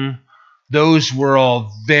 lying, those were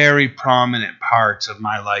all very prominent parts of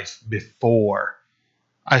my life before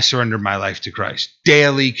I surrendered my life to Christ.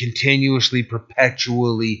 Daily, continuously,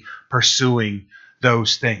 perpetually pursuing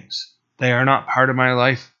those things. They are not part of my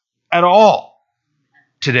life at all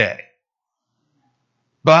today.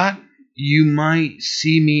 But you might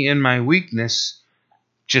see me in my weakness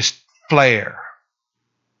just flare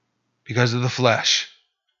because of the flesh.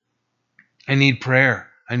 I need prayer.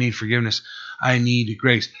 I need forgiveness. I need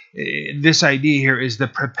grace. This idea here is the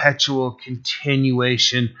perpetual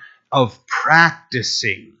continuation of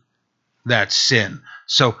practicing that sin.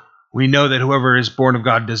 So we know that whoever is born of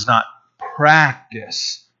God does not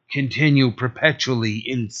continue perpetually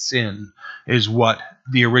in sin, is what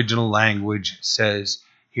the original language says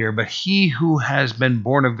here. But he who has been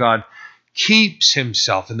born of God keeps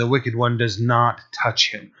himself, and the wicked one does not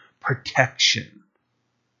touch him. Protection,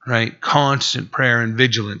 right? Constant prayer and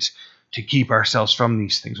vigilance to keep ourselves from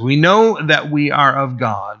these things. We know that we are of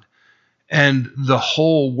God, and the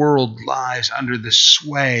whole world lies under the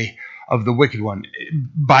sway of the wicked one.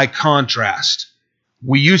 By contrast,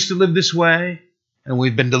 we used to live this way, and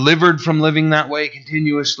we've been delivered from living that way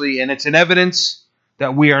continuously, and it's an evidence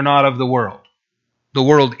that we are not of the world. The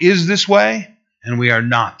world is this way, and we are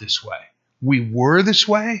not this way. We were this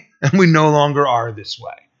way, and we no longer are this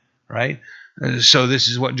way, right? So this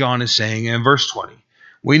is what John is saying in verse 20.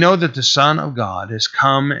 We know that the Son of God has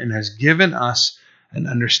come and has given us an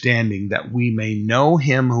understanding that we may know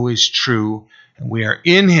him who is true, and we are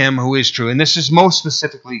in him who is true. And this is most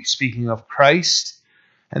specifically speaking of Christ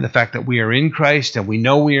and the fact that we are in Christ, and we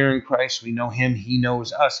know we are in Christ, we know him, he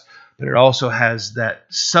knows us. But it also has that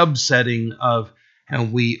subsetting of,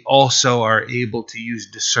 and we also are able to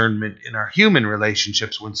use discernment in our human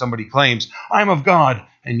relationships when somebody claims, I'm of God,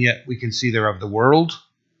 and yet we can see they're of the world,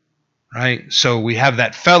 right? So we have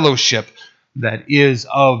that fellowship that is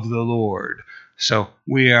of the Lord. So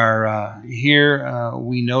we are here.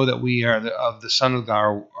 We know that we are of the Son of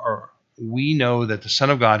God, or we know that the Son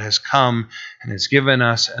of God has come and has given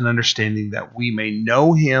us an understanding that we may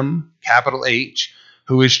know him, capital H,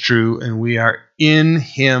 who is true, and we are in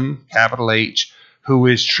him, capital H, who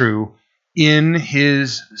is true, in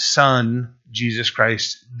his Son, Jesus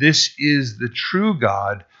Christ. This is the true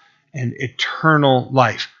God and eternal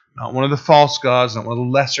life. Not one of the false gods, not one of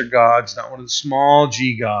the lesser gods, not one of the small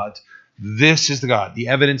g gods. This is the God, the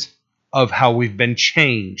evidence of how we've been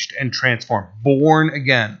changed and transformed, born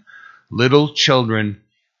again. Little children,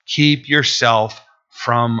 keep yourself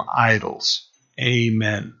from idols.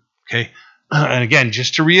 Amen. Okay. And again,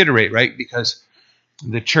 just to reiterate, right, because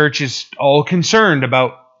the church is all concerned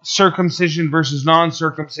about circumcision versus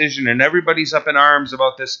non-circumcision, and everybody's up in arms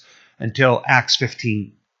about this until Acts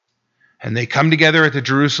 15. And they come together at the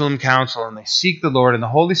Jerusalem Council, and they seek the Lord, and the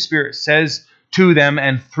Holy Spirit says to them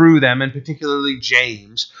and through them, and particularly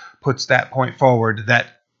James puts that point forward, that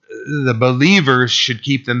the believers should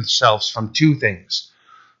keep themselves from two things: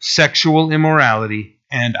 sexual immorality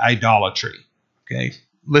and idolatry. Okay?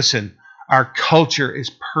 Listen, our culture is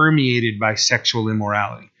permeated by sexual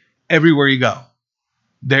immorality. Everywhere you go,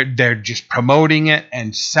 they're just promoting it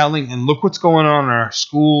and selling. And look what's going on in our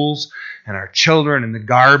schools and our children and the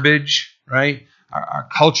garbage, right? Our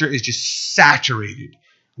culture is just saturated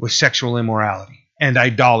with sexual immorality and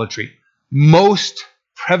idolatry. Most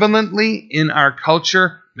prevalently in our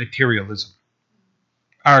culture, materialism.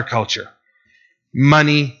 Our culture.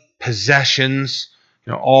 Money, possessions,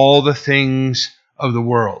 all the things of the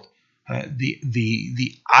world.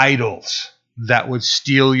 The idols that would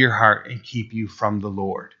steal your heart and keep you from the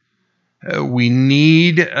Lord. We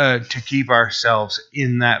need to keep ourselves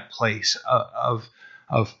in that place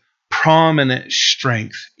of prominent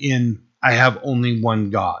strength in I have only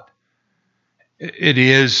one God. It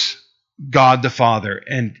is God the Father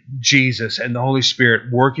and Jesus and the Holy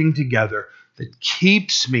Spirit working together that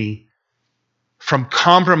keeps me from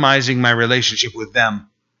compromising my relationship with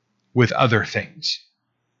them with other things.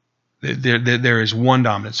 There is one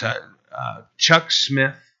dominance. Chuck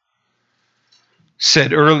Smith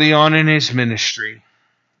said early on in his ministry,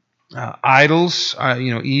 idols,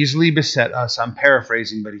 easily beset us. I'm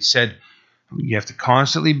paraphrasing, but he said you have to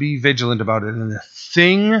constantly be vigilant about it. And the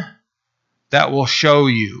thing that will show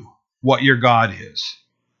you what your God is,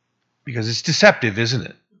 because it's deceptive, isn't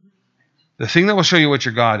it? The thing that will show you what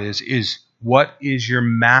your God is what is your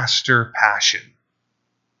master passion?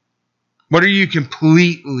 What are you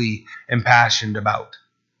completely impassioned about?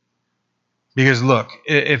 Because look,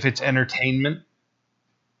 if it's entertainment,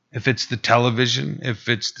 if it's the television, if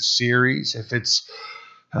it's the series, if it's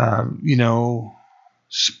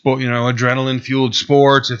adrenaline-fueled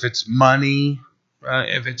sports, if it's money,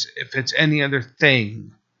 if it's any other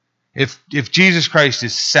thing, if Jesus Christ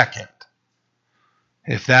is second,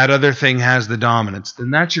 if that other thing has the dominance, then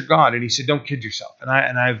that's your God. And he said, don't kid yourself. And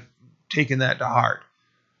I've taken that to heart.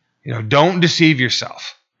 Don't deceive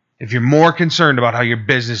yourself. If you're more concerned about how your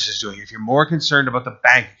business is doing, if you're more concerned about the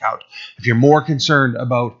bank account, if you're more concerned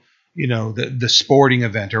about, the sporting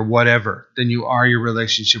event or whatever, than you are your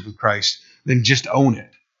relationship with Christ, then just own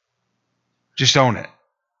it. Just own it.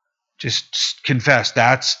 Just confess,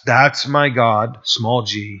 that's my God, small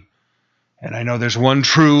g. And I know there's one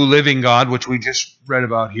true living God, which we just read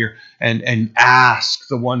about here, and ask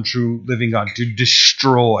the one true living God to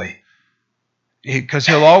destroy. Because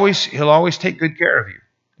he'll always take good care of you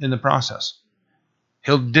in the process.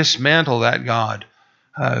 He'll dismantle that God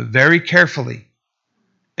very carefully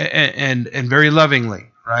and very lovingly,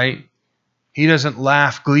 right? He doesn't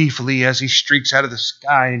laugh gleefully as he streaks out of the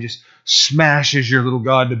sky and just smashes your little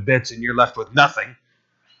God to bits and you're left with nothing,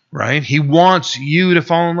 right? He wants you to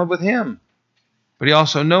fall in love with him. But he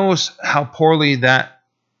also knows how poorly that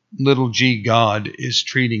little g God is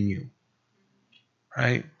treating you,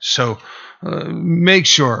 right? So make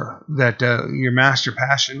sure that your master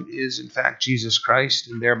passion is, in fact, Jesus Christ,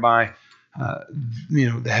 and thereby,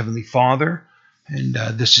 the Heavenly Father. And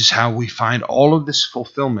this is how we find all of this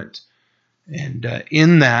fulfillment. And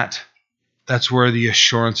in that's where the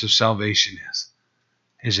assurance of salvation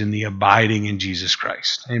is in the abiding in Jesus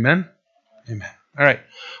Christ. Amen? Amen. All right.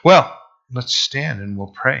 Well, let's stand and we'll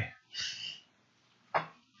pray.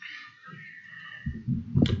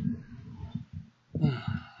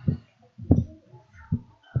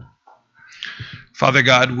 Father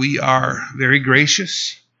God, we are very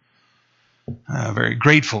gracious, very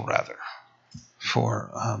grateful, rather,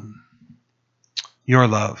 for your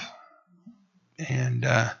love. And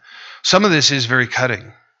some of this is very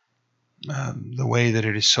cutting, the way that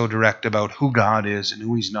it is so direct about who God is and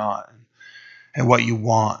who he's not, and what you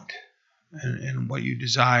want and what you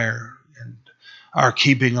desire, and our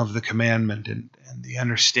keeping of the commandment and the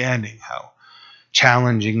understanding how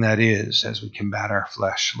challenging that is as we combat our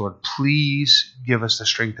flesh. Lord, please give us the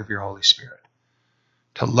strength of your Holy Spirit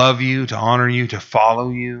to love you, to honor you, to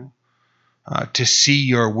follow you, to see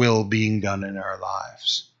your will being done in our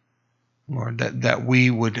lives. Lord, that we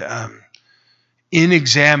would, in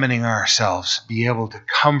examining ourselves, be able to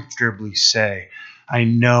comfortably say, I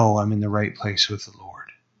know I'm in the right place with the Lord.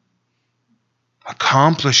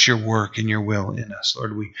 Accomplish your work and your will in us.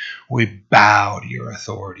 Lord, we bow to your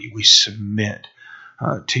authority. We submit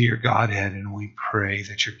to your Godhead, and we pray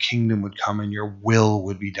that your kingdom would come and your will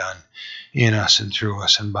would be done in us and through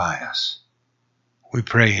us and by us. We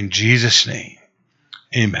pray in Jesus' name.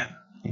 Amen.